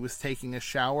while she was taking a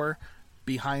shower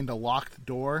behind a locked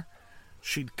door.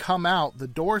 She'd come out, the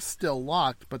door's still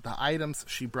locked, but the items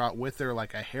she brought with her,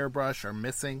 like a hairbrush, are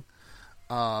missing.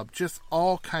 Just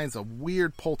all kinds of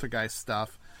weird poltergeist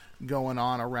stuff going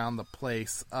on around the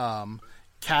place.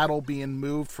 Cattle being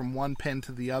moved from one pen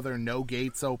to the other, no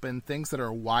gates open, things that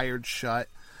are wired shut.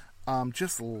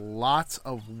 Just lots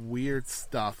of weird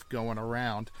stuff going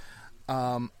around.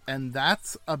 And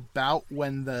that's about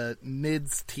when the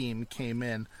NIDS team came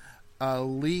in.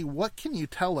 Lee, what can you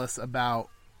tell us about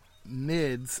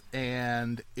NIDS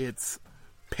and its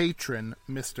patron,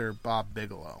 Mr. Bob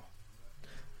Bigelow?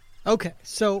 Okay,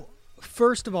 so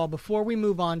first of all, before we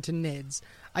move on to NIDS,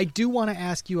 I do want to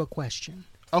ask you a question.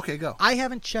 Okay, go. I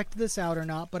haven't checked this out or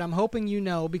not, but I'm hoping you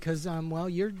know because,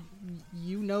 you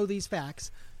know these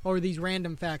facts, or these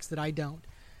random facts that I don't.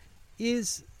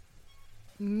 Is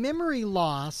memory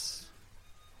loss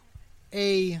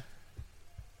a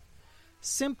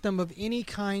symptom of any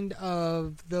kind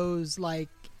of those, like,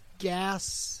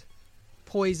 gas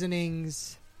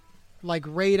poisonings, like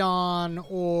radon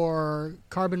or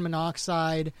carbon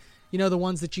monoxide, the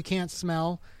ones that you can't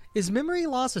smell? Is memory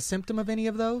loss a symptom of any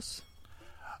of those?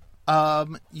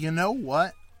 You know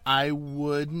what? I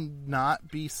would not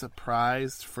be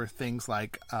surprised for things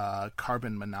like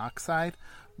carbon monoxide,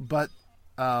 but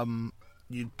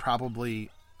you'd probably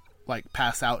like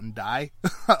pass out and die.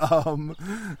 At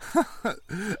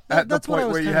the point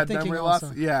where you had memory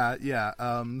loss. Yeah.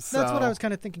 So that's what I was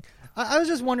kind of thinking. I was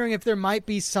just wondering if there might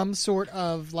be some sort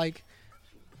of like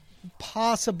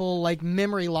possible like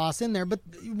memory loss in there, but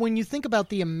when you think about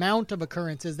the amount of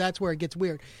occurrences, that's where it gets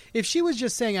weird. If she was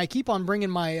just saying, I keep on bringing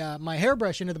my my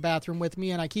hairbrush into the bathroom with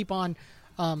me and I keep on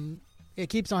it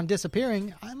keeps on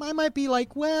disappearing, I might be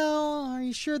like, well, are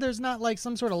you sure there's not like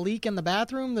some sort of leak in the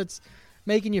bathroom that's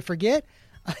making you forget?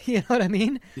 You know what I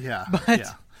mean? Yeah. But,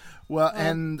 yeah. Well,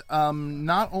 and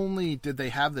not only did they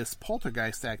have this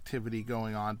poltergeist activity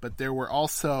going on, but there were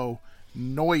also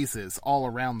noises all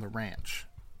around the ranch.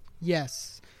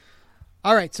 Yes.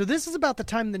 All right, so this is about the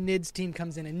time the NIDS team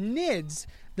comes in. And NIDS,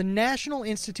 the National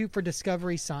Institute for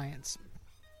Discovery Science,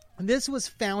 this was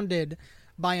founded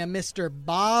by a Mr.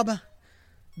 Bob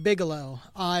Bigelow.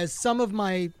 As some of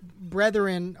my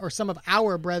brethren, or some of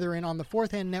our brethren on the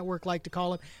Fourth Hand Network like to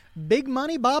call him, Big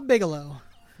Money Bob Bigelow.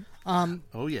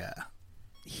 Oh, yeah.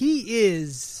 He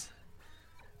is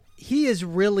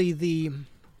really the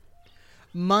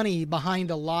money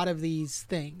behind a lot of these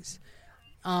things.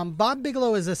 Bob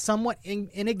Bigelow is a somewhat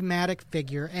enigmatic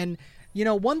figure. And, you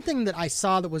know, one thing that I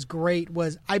saw that was great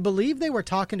was I believe they were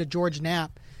talking to George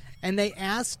Knapp and they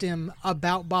asked him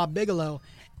about Bob Bigelow.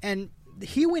 And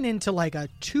he went into like a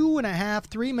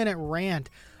 2.5-3 minute rant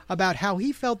about how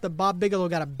he felt that Bob Bigelow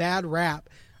got a bad rap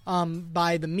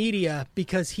by the media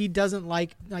because he doesn't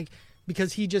like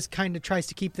because he just kind of tries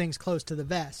to keep things close to the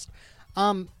vest.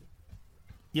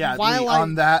 Yeah,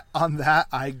 on that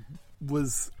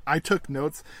I took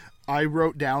notes. I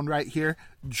wrote down right here,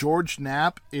 George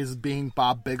Knapp is being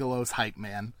Bob Bigelow's hype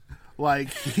man. Like,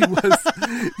 he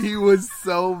was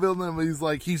so villain. He's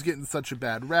like, he's getting such a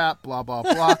bad rap, blah, blah,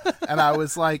 blah. And I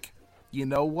was like, you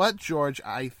know what, George?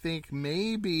 I think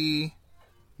maybe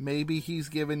he's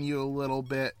giving you a little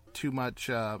bit too much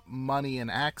money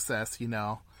and access, you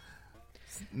know.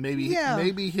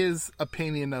 Maybe his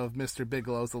opinion of Mr.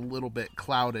 Bigelow is a little bit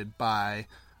clouded by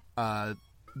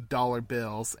dollar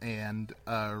bills and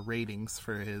ratings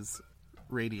for his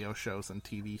radio shows and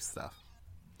TV stuff.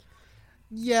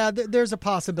 Yeah, there's a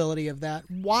possibility of that.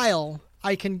 While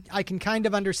I can kind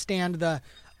of understand the,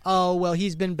 oh, well,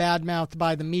 he's been badmouthed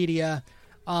by the media,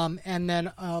 and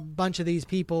then a bunch of these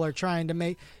people are trying to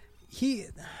make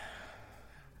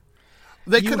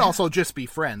They could also just be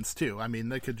friends, too. I mean,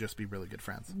 they could just be really good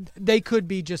friends. They could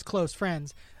be just close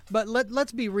friends. But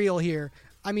let's be real here.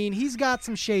 I mean, he's got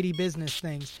some shady business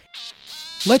things.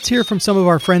 Let's hear from some of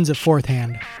our friends at Fourth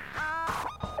Hand.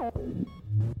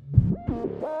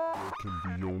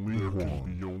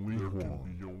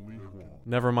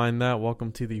 Never mind that.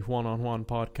 Welcome to the Juan on Juan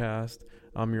podcast.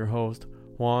 I'm your host,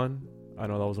 Juan. I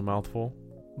know that was a mouthful.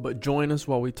 But join us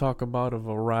while we talk about a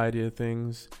variety of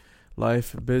things.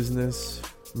 Life, business,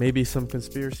 maybe some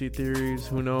conspiracy theories,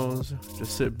 who knows?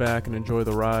 Just sit back and enjoy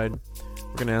the ride.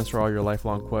 We're going to answer all your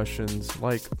lifelong questions,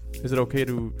 like, is it okay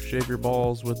to shave your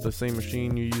balls with the same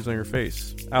machine you use on your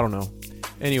face? I don't know.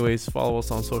 Anyways, follow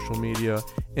us on social media,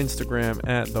 Instagram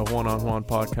at the Juan on Juan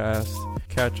podcast.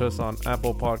 Catch us on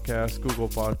Apple Podcasts, Google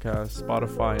Podcasts,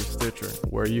 Spotify, and Stitcher,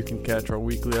 where you can catch our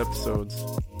weekly episodes.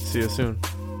 See you soon.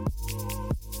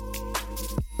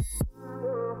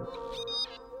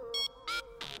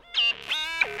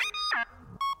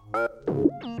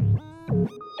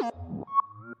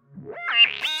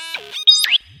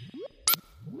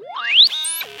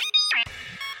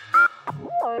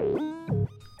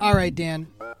 All right, Dan.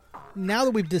 Now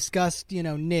that we've discussed,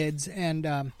 NIDS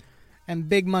and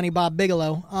Big Money Bob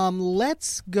Bigelow,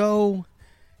 let's go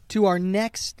to our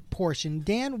next portion.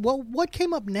 Dan, what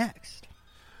came up next?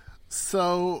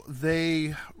 So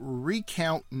they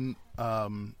recount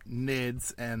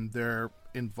NIDS and their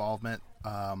involvement.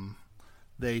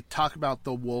 They talk about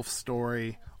the wolf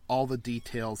story, all the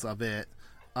details of it.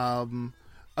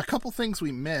 A couple things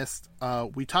we missed.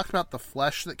 We talked about the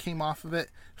flesh that came off of it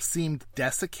seemed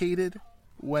desiccated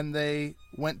when they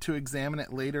went to examine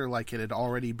it later, like it had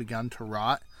already begun to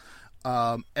rot.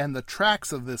 And the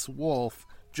tracks of this wolf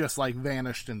just like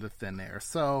vanished into thin air.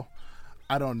 So,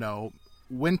 I don't know.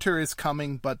 Winter is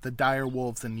coming, but the dire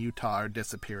wolves in Utah are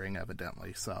disappearing,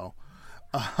 evidently. So,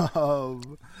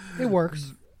 it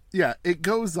works. Yeah, it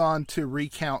goes on to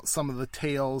recount some of the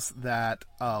tales that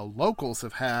locals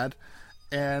have had.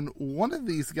 And one of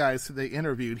these guys who they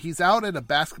interviewed, he's out at a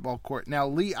basketball court. Now,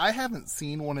 Lee, I haven't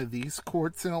seen one of these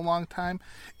courts in a long time.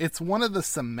 It's one of the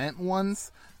cement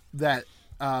ones that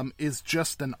is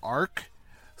just an arc.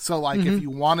 So, like, if you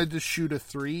wanted to shoot a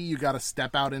three, you got to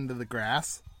step out into the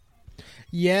grass.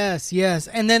 Yes.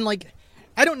 And then, like,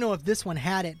 I don't know if this one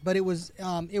had it, but it was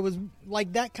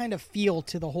like that kind of feel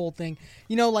to the whole thing.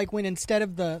 You know, like when instead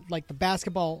of the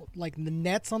basketball, like the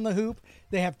nets on the hoop,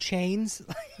 they have chains.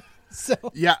 So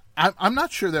yeah, I'm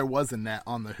not sure there was a net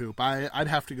on the hoop. I'd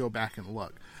have to go back and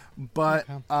look. But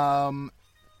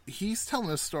he's telling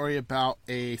a story about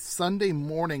a Sunday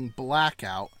morning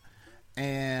blackout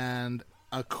and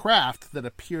a craft that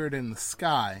appeared in the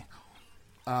sky.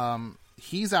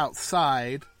 He's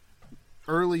outside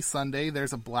early Sunday.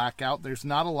 There's a blackout. There's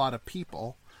not a lot of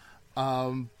people.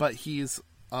 But he's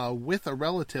with a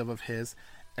relative of his,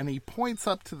 and he points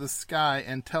up to the sky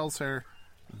and tells her,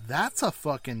 "That's a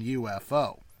fucking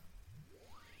UFO."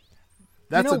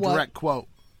 That's a direct quote.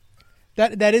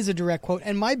 That is a direct quote.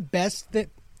 And my best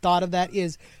thought of that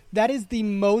is the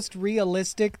most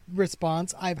realistic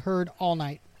response I've heard all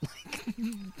night.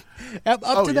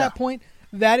 Up to that point,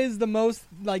 that is the most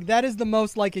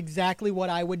like exactly what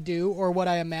I would do or what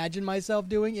I imagine myself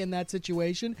doing in that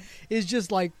situation, is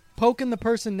just like poking the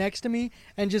person next to me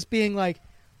and just being like,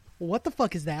 what the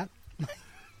fuck is that?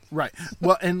 Right.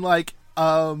 Well, and like,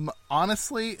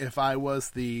 honestly, if I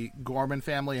was the Gorman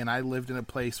family and I lived in a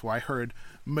place where I heard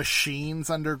machines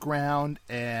underground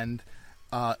and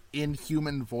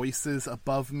inhuman voices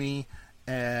above me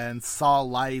and saw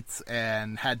lights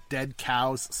and had dead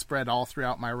cows spread all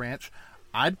throughout my ranch,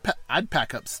 I'd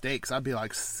pack up stakes. I'd be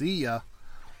like, see ya.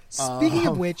 Speaking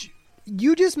of which,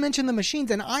 you just mentioned the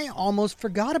machines, and I almost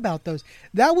forgot about those.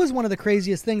 That was one of the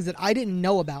craziest things that I didn't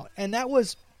know about, and that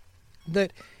was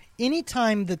that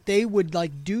anytime that they would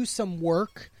like do some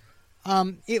work,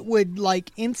 it would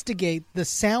like instigate the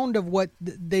sound of what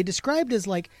they described as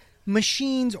like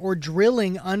machines or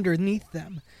drilling underneath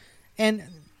them. And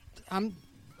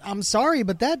I'm sorry,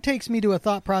 but that takes me to a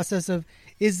thought process of,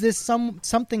 is this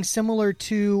something similar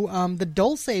to the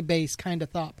Dulce base kind of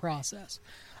thought process,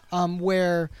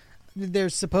 where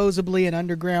there's supposedly an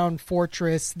underground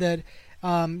fortress that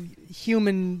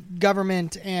human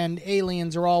government and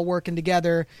aliens are all working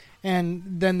together, and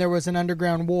then there was an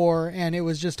underground war, and it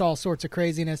was just all sorts of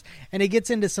craziness. And it gets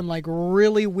into some like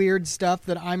really weird stuff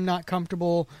that I'm not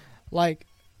comfortable like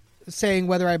saying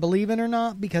whether I believe in or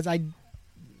not, because I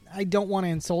don't want to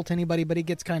insult anybody, but it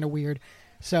gets kind of weird.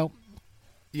 So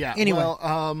yeah, anyway.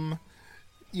 Well,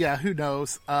 yeah, who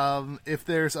knows? If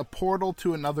there's a portal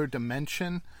to another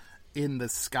dimension in the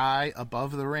sky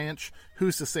above the ranch,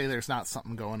 who's to say there's not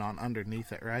something going on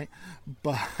underneath it, right?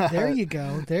 But there you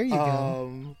go.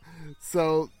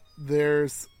 So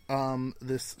there's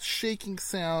this shaking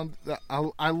sound.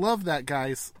 I love that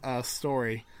guy's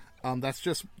story. That's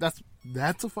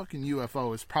a fucking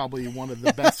UFO is probably one of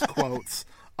the best quotes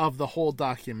of the whole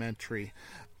documentary.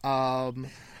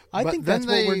 I think that's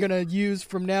what we're gonna use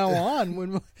from now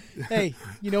on. Hey,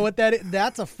 you know what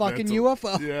that's a fucking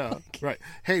UFO. Yeah, right.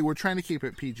 Hey, we're trying to keep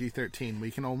it PG-13.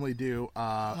 We can only do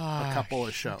a couple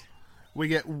a show. We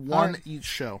get one each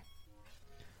show.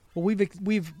 Well,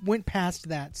 we've went past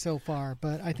that so far,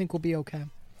 but I think we'll be okay.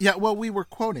 Yeah. Well, we were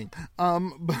quoting.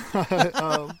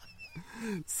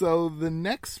 So the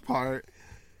next part,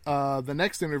 the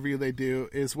next interview they do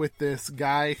is with this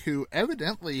guy who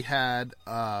evidently had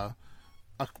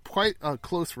quite a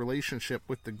close relationship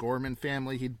with the Gorman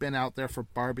family. He'd been out there for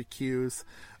barbecues.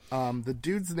 The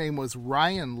dude's name was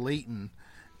Ryan Layton,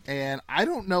 and I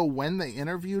don't know when they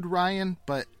interviewed Ryan,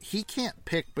 but he can't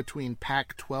pick between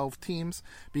Pac-12 teams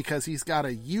because he's got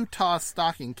a Utah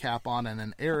stocking cap on and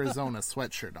an Arizona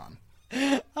sweatshirt on.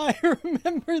 I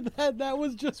remember that. That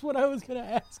was just what I was going to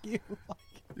ask you.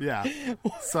 Yeah.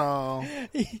 So,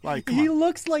 like, he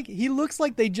looks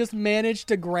like they just managed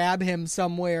to grab him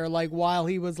somewhere, like while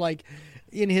he was like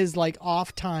in his like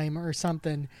off time or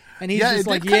something, and he's just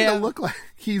like, kind of look like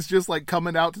he's just like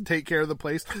coming out to take care of the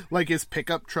place. Like his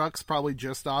pickup truck's probably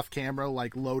just off camera,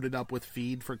 like loaded up with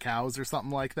feed for cows or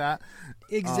something like that.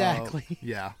 Exactly.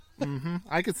 Yeah.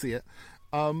 I could see it.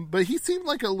 But he seemed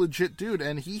like a legit dude,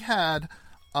 and he had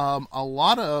a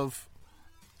lot of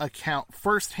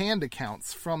first-hand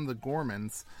accounts from the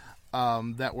Gormans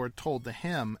that were told to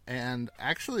him, and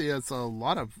actually it's a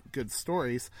lot of good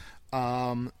stories.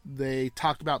 They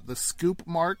talked about the scoop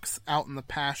marks out in the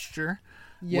pasture,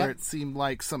 where it seemed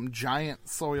like some giant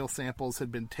soil samples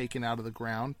had been taken out of the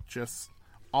ground, just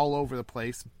all over the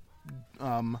place.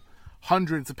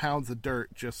 Hundreds of pounds of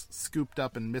dirt just scooped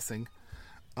up and missing.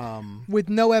 With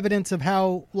no evidence of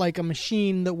how like a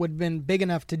machine that would have been big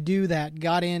enough to do that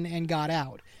got in and got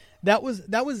out. That was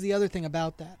the other thing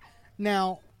about that.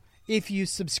 Now, if you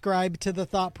subscribe to the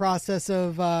thought process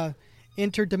of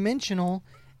interdimensional,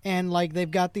 and like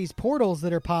they've got these portals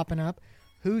that are popping up,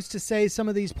 who's to say some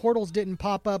of these portals didn't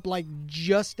pop up like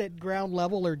just at ground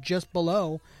level or just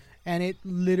below, and it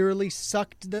literally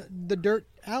sucked the dirt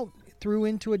out, threw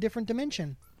into a different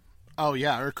dimension. Oh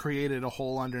yeah, or created a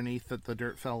hole underneath that the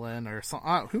dirt fell in, or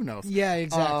something. Who knows? Yeah,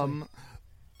 exactly.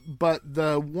 But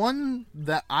the one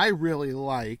that I really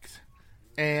liked,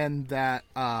 and that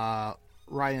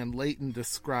Ryan Layton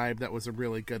described, that was a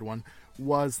really good one,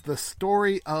 was the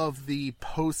story of the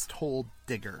post hole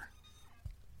digger.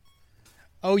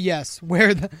 Oh yes,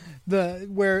 where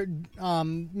where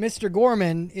Mr.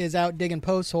 Gorman is out digging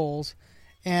post holes,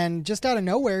 and just out of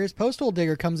nowhere, his post hole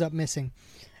digger comes up missing,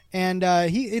 and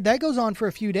that goes on for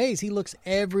a few days. He looks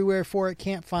everywhere for it,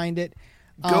 can't find it.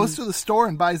 Goes to the store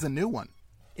and buys a new one.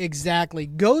 Exactly,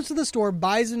 goes to the store,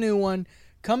 buys a new one,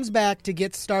 comes back to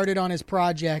get started on his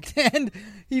project, and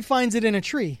he finds it in a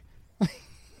tree,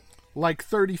 like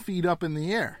 30 feet up in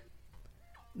the air.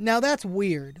 Now that's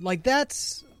weird. Like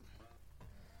that's.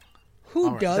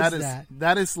 Who does that?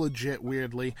 That is legit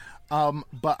weirdly.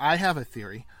 But I have a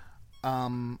theory.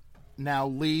 Now,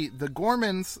 Lee, the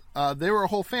Gormans, they were a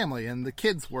whole family, and the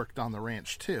kids worked on the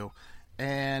ranch, too.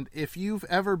 And if you've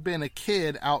ever been a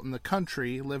kid out in the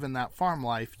country, living that farm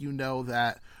life, you know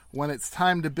that when it's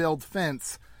time to build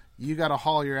fence, you got to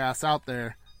haul your ass out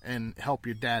there and help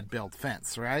your dad build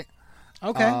fence, right?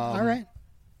 Okay, all right.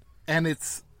 And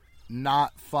it's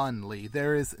not fun, Lee.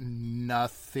 There is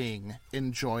nothing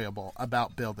enjoyable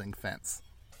about building fence.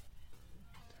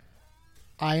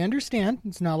 I understand.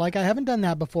 It's not like I haven't done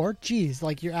that before. Jeez,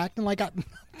 like you're acting like I...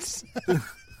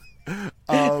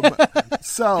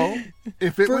 So,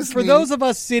 if it was for me, those of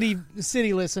us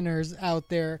city listeners out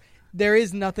there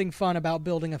is nothing fun about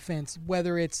building a fence,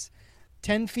 whether it's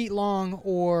 10 feet long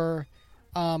or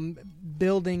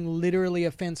building literally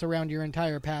a fence around your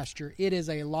entire pasture. It is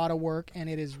a lot of work, and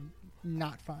it is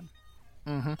not fun.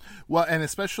 Mm-hmm. Well, and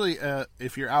especially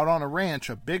if you're out on a ranch,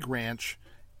 a big ranch,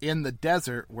 in the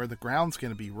desert where the ground's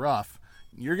going to be rough,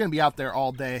 you're going to be out there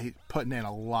all day putting in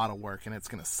a lot of work, and it's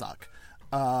going to suck.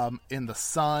 In the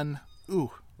sun,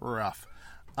 rough.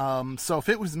 So if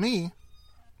it was me,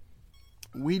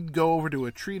 we'd go over to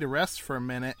a tree to rest for a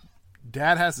minute.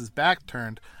 Dad has his back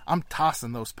turned. I'm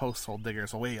tossing those post hole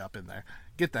diggers way up in there.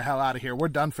 Get the hell out of here. We're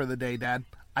done for the day, Dad.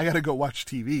 I got to go watch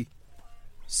TV.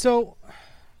 So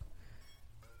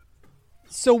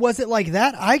was it like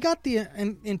that? I got the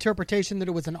interpretation that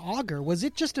it was an auger. Was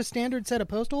it just a standard set of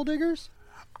post hole diggers?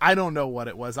 I don't know what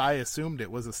it was. I assumed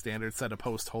it was a standard set of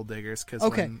post hole diggers.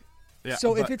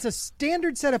 If it's a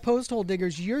standard set of post hole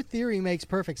diggers, your theory makes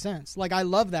perfect sense. Like, I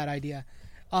love that idea.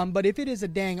 But if it is a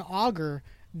dang auger,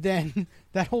 then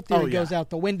that whole theory goes out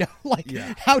the window.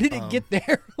 How did it get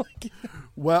there?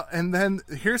 Well, and then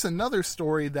here's another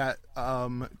story that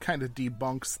kind of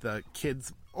debunks the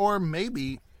kids, or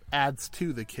maybe adds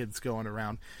to the kids going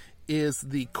around, is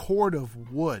the cord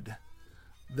of wood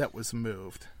that was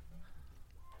moved.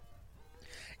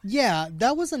 Yeah,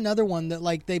 that was another one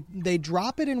that they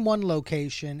drop it in one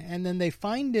location and then they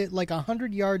find it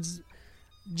 100 yards,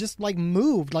 just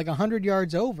moved 100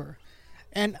 yards over.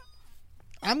 And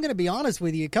I'm going to be honest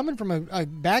with you, coming from a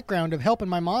background of helping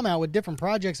my mom out with different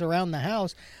projects around the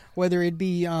house, whether it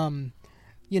be,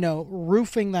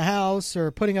 roofing the house or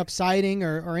putting up siding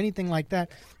or anything like that.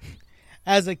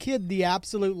 As a kid, the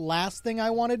absolute last thing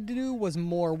I wanted to do was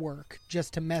more work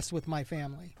just to mess with my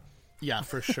family. Yeah,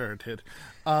 for sure, dude.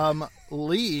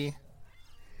 Lee,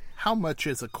 how much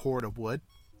is a cord of wood?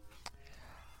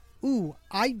 Ooh,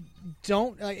 I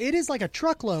don't... it is like a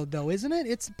truckload, though, isn't it?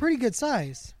 It's a pretty good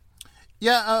size.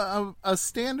 Yeah, a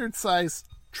standard size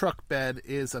truck bed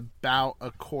is about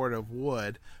a cord of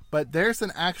wood, but there's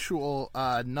an actual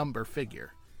number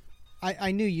figure.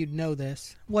 I knew you'd know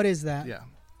this. What is that? Yeah.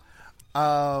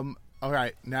 All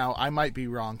right, now I might be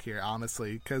wrong here,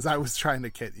 honestly, because I was trying to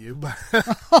kid you. But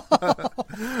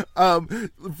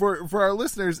for our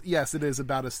listeners, yes, it is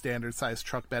about a standard size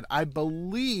truck bed. I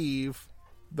believe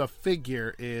the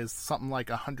figure is something like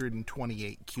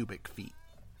 128 cubic feet.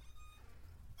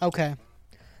 Okay.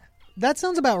 That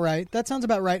sounds about right.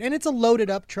 And it's a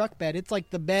loaded up truck bed. It's like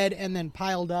the bed and then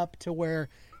piled up to where,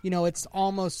 it's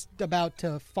almost about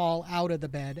to fall out of the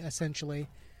bed, essentially.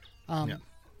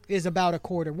 Is about a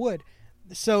cord of wood.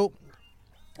 So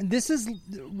this is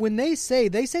when they say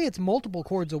it's multiple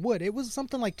cords of wood. It was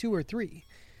something like 2 or 3.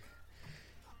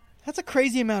 That's a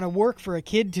crazy amount of work for a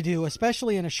kid to do,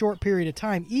 especially in a short period of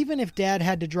time. Even if Dad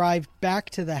had to drive back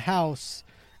to the house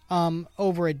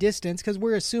over a distance, because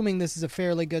we're assuming this is a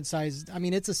fairly good size. I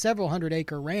mean, it's a several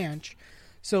 100-acre ranch.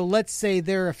 So let's say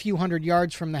they're a few 100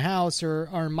 yards from the house or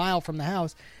a mile from the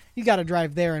house. You got to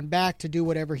drive there and back to do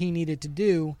whatever he needed to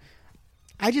do.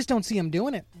 I just don't see him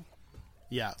doing it.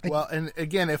 Yeah. Well, and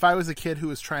again, if I was a kid who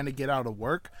was trying to get out of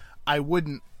work, I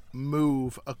wouldn't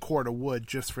move a cord of wood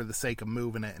just for the sake of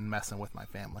moving it and messing with my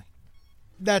family.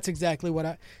 That's exactly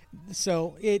what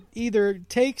so it either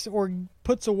takes or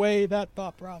puts away that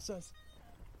thought process.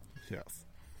 Yes.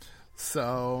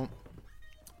 So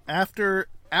after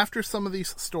some of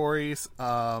these stories,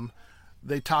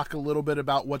 they talk a little bit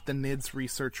about what the NIDS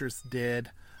researchers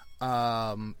did.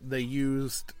 They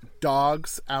used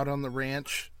dogs out on the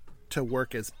ranch to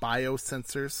work as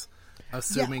biosensors,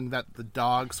 assuming that the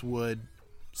dogs would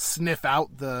sniff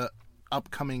out the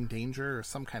upcoming danger or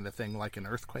some kind of thing like an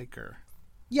earthquake or...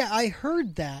 Yeah, I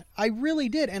heard that. I really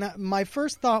did. And my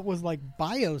first thought was like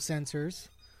biosensors.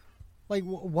 Like,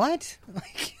 what?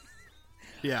 Like,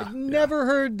 yeah. I've never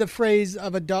heard the phrase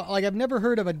of a dog. Like, I've never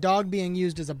heard of a dog being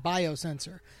used as a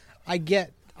biosensor. I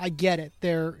get it.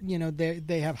 They're,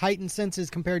 they have heightened senses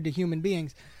compared to human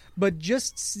beings. But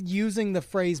just using the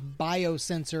phrase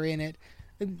biosensor in it,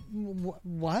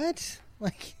 what?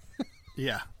 Like,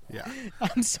 yeah.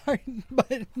 I'm sorry,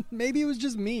 but maybe it was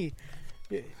just me.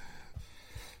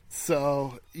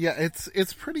 So, yeah,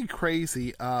 it's pretty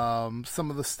crazy, some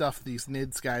of the stuff these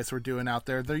NIDS guys were doing out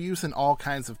there. They're using all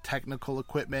kinds of technical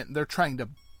equipment. They're trying to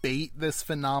bait this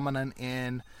phenomenon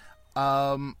in.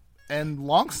 And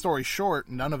long story short,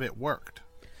 none of it worked.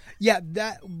 Yeah,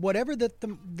 that whatever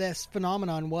this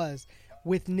phenomenon was,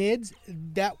 with NIDS,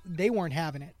 that they weren't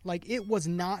having it. Like, it was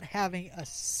not having a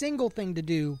single thing to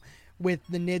do with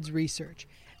the NIDS research.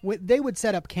 They would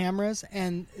set up cameras,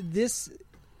 and this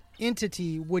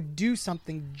entity would do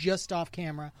something just off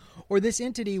camera, or this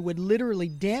entity would literally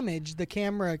damage the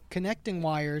camera connecting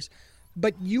wires,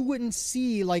 but you wouldn't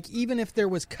see, like, even if there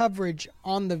was coverage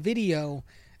on the video,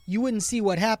 you wouldn't see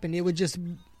what happened. It would just,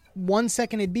 1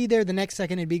 second it'd be there, the next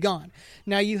second it'd be gone.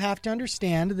 Now you have to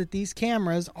understand that these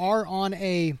cameras are on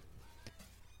a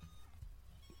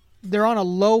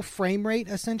low frame rate,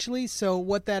 essentially. So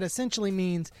what that essentially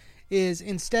means is,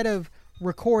 instead of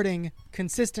recording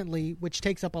consistently, which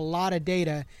takes up a lot of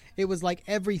data, it was like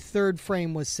every third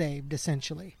frame was saved,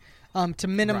 essentially, to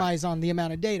minimize on the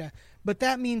amount of data. But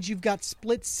that means you've got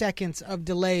split seconds of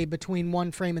delay between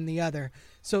one frame and the other.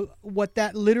 So what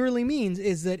that literally means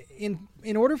is that in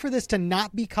order for this to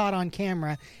not be caught on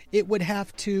camera, it would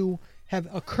have to have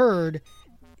occurred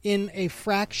in a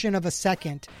fraction of a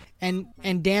second, and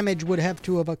damage would have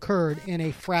to have occurred in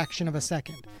a fraction of a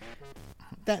second.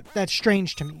 That's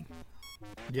strange to me.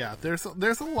 Yeah, there's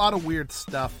a lot of weird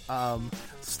stuff,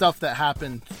 stuff that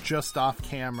happened just off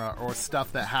camera, or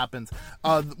stuff that happens.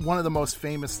 One of the most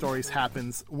famous stories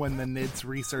happens when the NIDS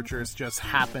researchers just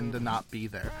happen to not be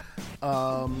there.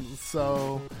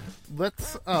 So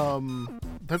let's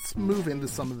move into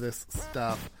some of this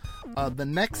stuff. The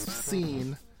next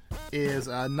scene is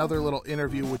another little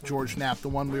interview with George Knapp, the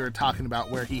one we were talking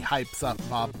about, where he hypes up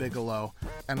Bob Bigelow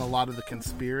and a lot of the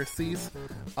conspiracies.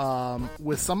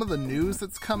 With some of the news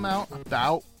that's come out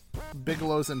about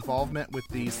Bigelow's involvement with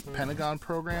these Pentagon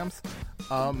programs,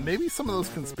 maybe some of those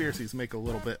conspiracies make a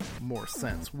little bit more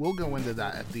sense. We'll go into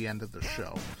that at the end of the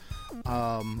show.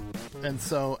 And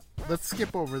so let's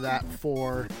skip over that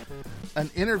for an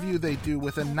interview they do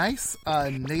with a nice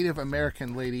Native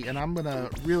American lady, and I'm gonna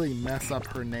really mess up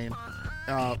her name.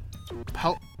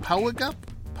 Powugup?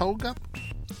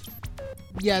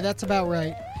 Yeah, that's about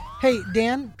right. Hey,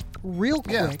 Dan, real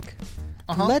quick,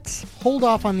 let's hold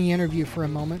off on the interview for a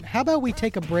moment. How about we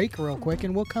take a break real quick,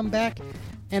 and we'll come back,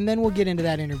 and then we'll get into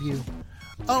that interview.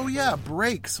 Oh yeah,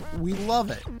 breaks. We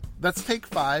love it. Let's take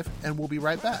 5, and we'll be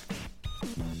right back.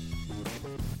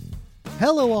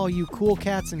 Hello, all you cool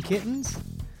cats and kittens.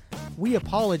 We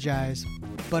apologize,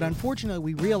 but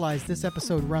unfortunately we realize this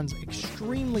episode runs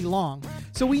extremely long.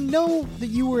 So we know that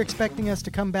you were expecting us to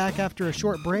come back after a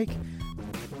short break,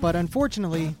 but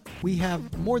unfortunately we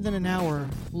have more than an hour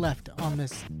left on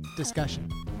this discussion.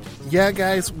 Yeah,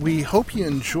 guys, we hope you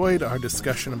enjoyed our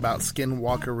discussion about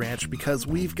Skinwalker Ranch, because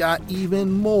we've got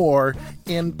even more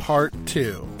in part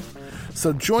 2.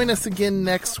 So join us again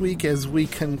next week as we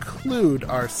conclude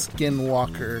our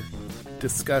Skinwalker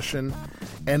discussion.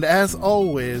 And as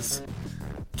always,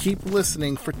 keep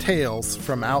listening for tales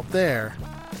from out there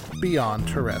beyond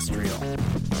terrestrial.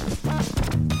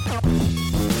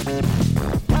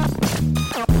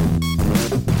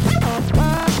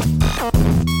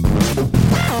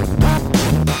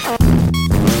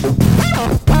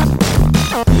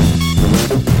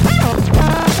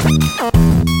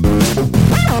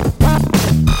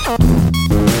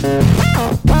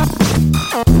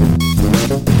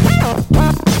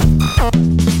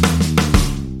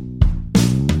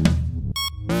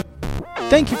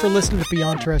 Thank you for listening to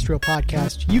Beyond Terrestrial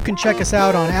Podcast. You can check us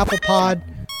out on Apple Pod,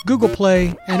 Google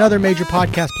Play, and other major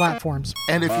podcast platforms.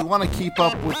 And if you want to keep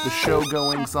up with the show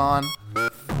goings on,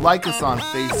 like us on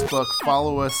Facebook,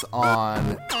 follow us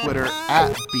on Twitter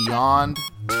at Beyond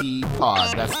T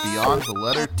Pod. That's Beyond the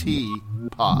letter T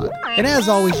Pod. And as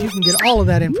always, you can get all of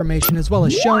that information as well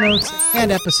as show notes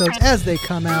and episodes as they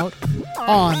come out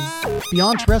on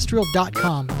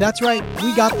beyondterrestrial.com. That's right,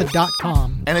 we got the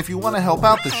 .com. And if you want to help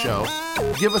out the show,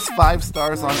 give us 5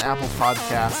 stars on Apple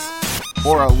Podcasts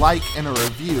or a like and a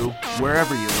review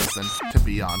wherever you listen to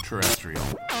Beyond Terrestrial.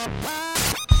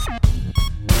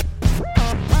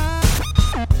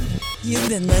 You've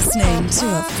been listening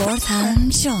to a Fourth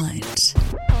Hand Joint.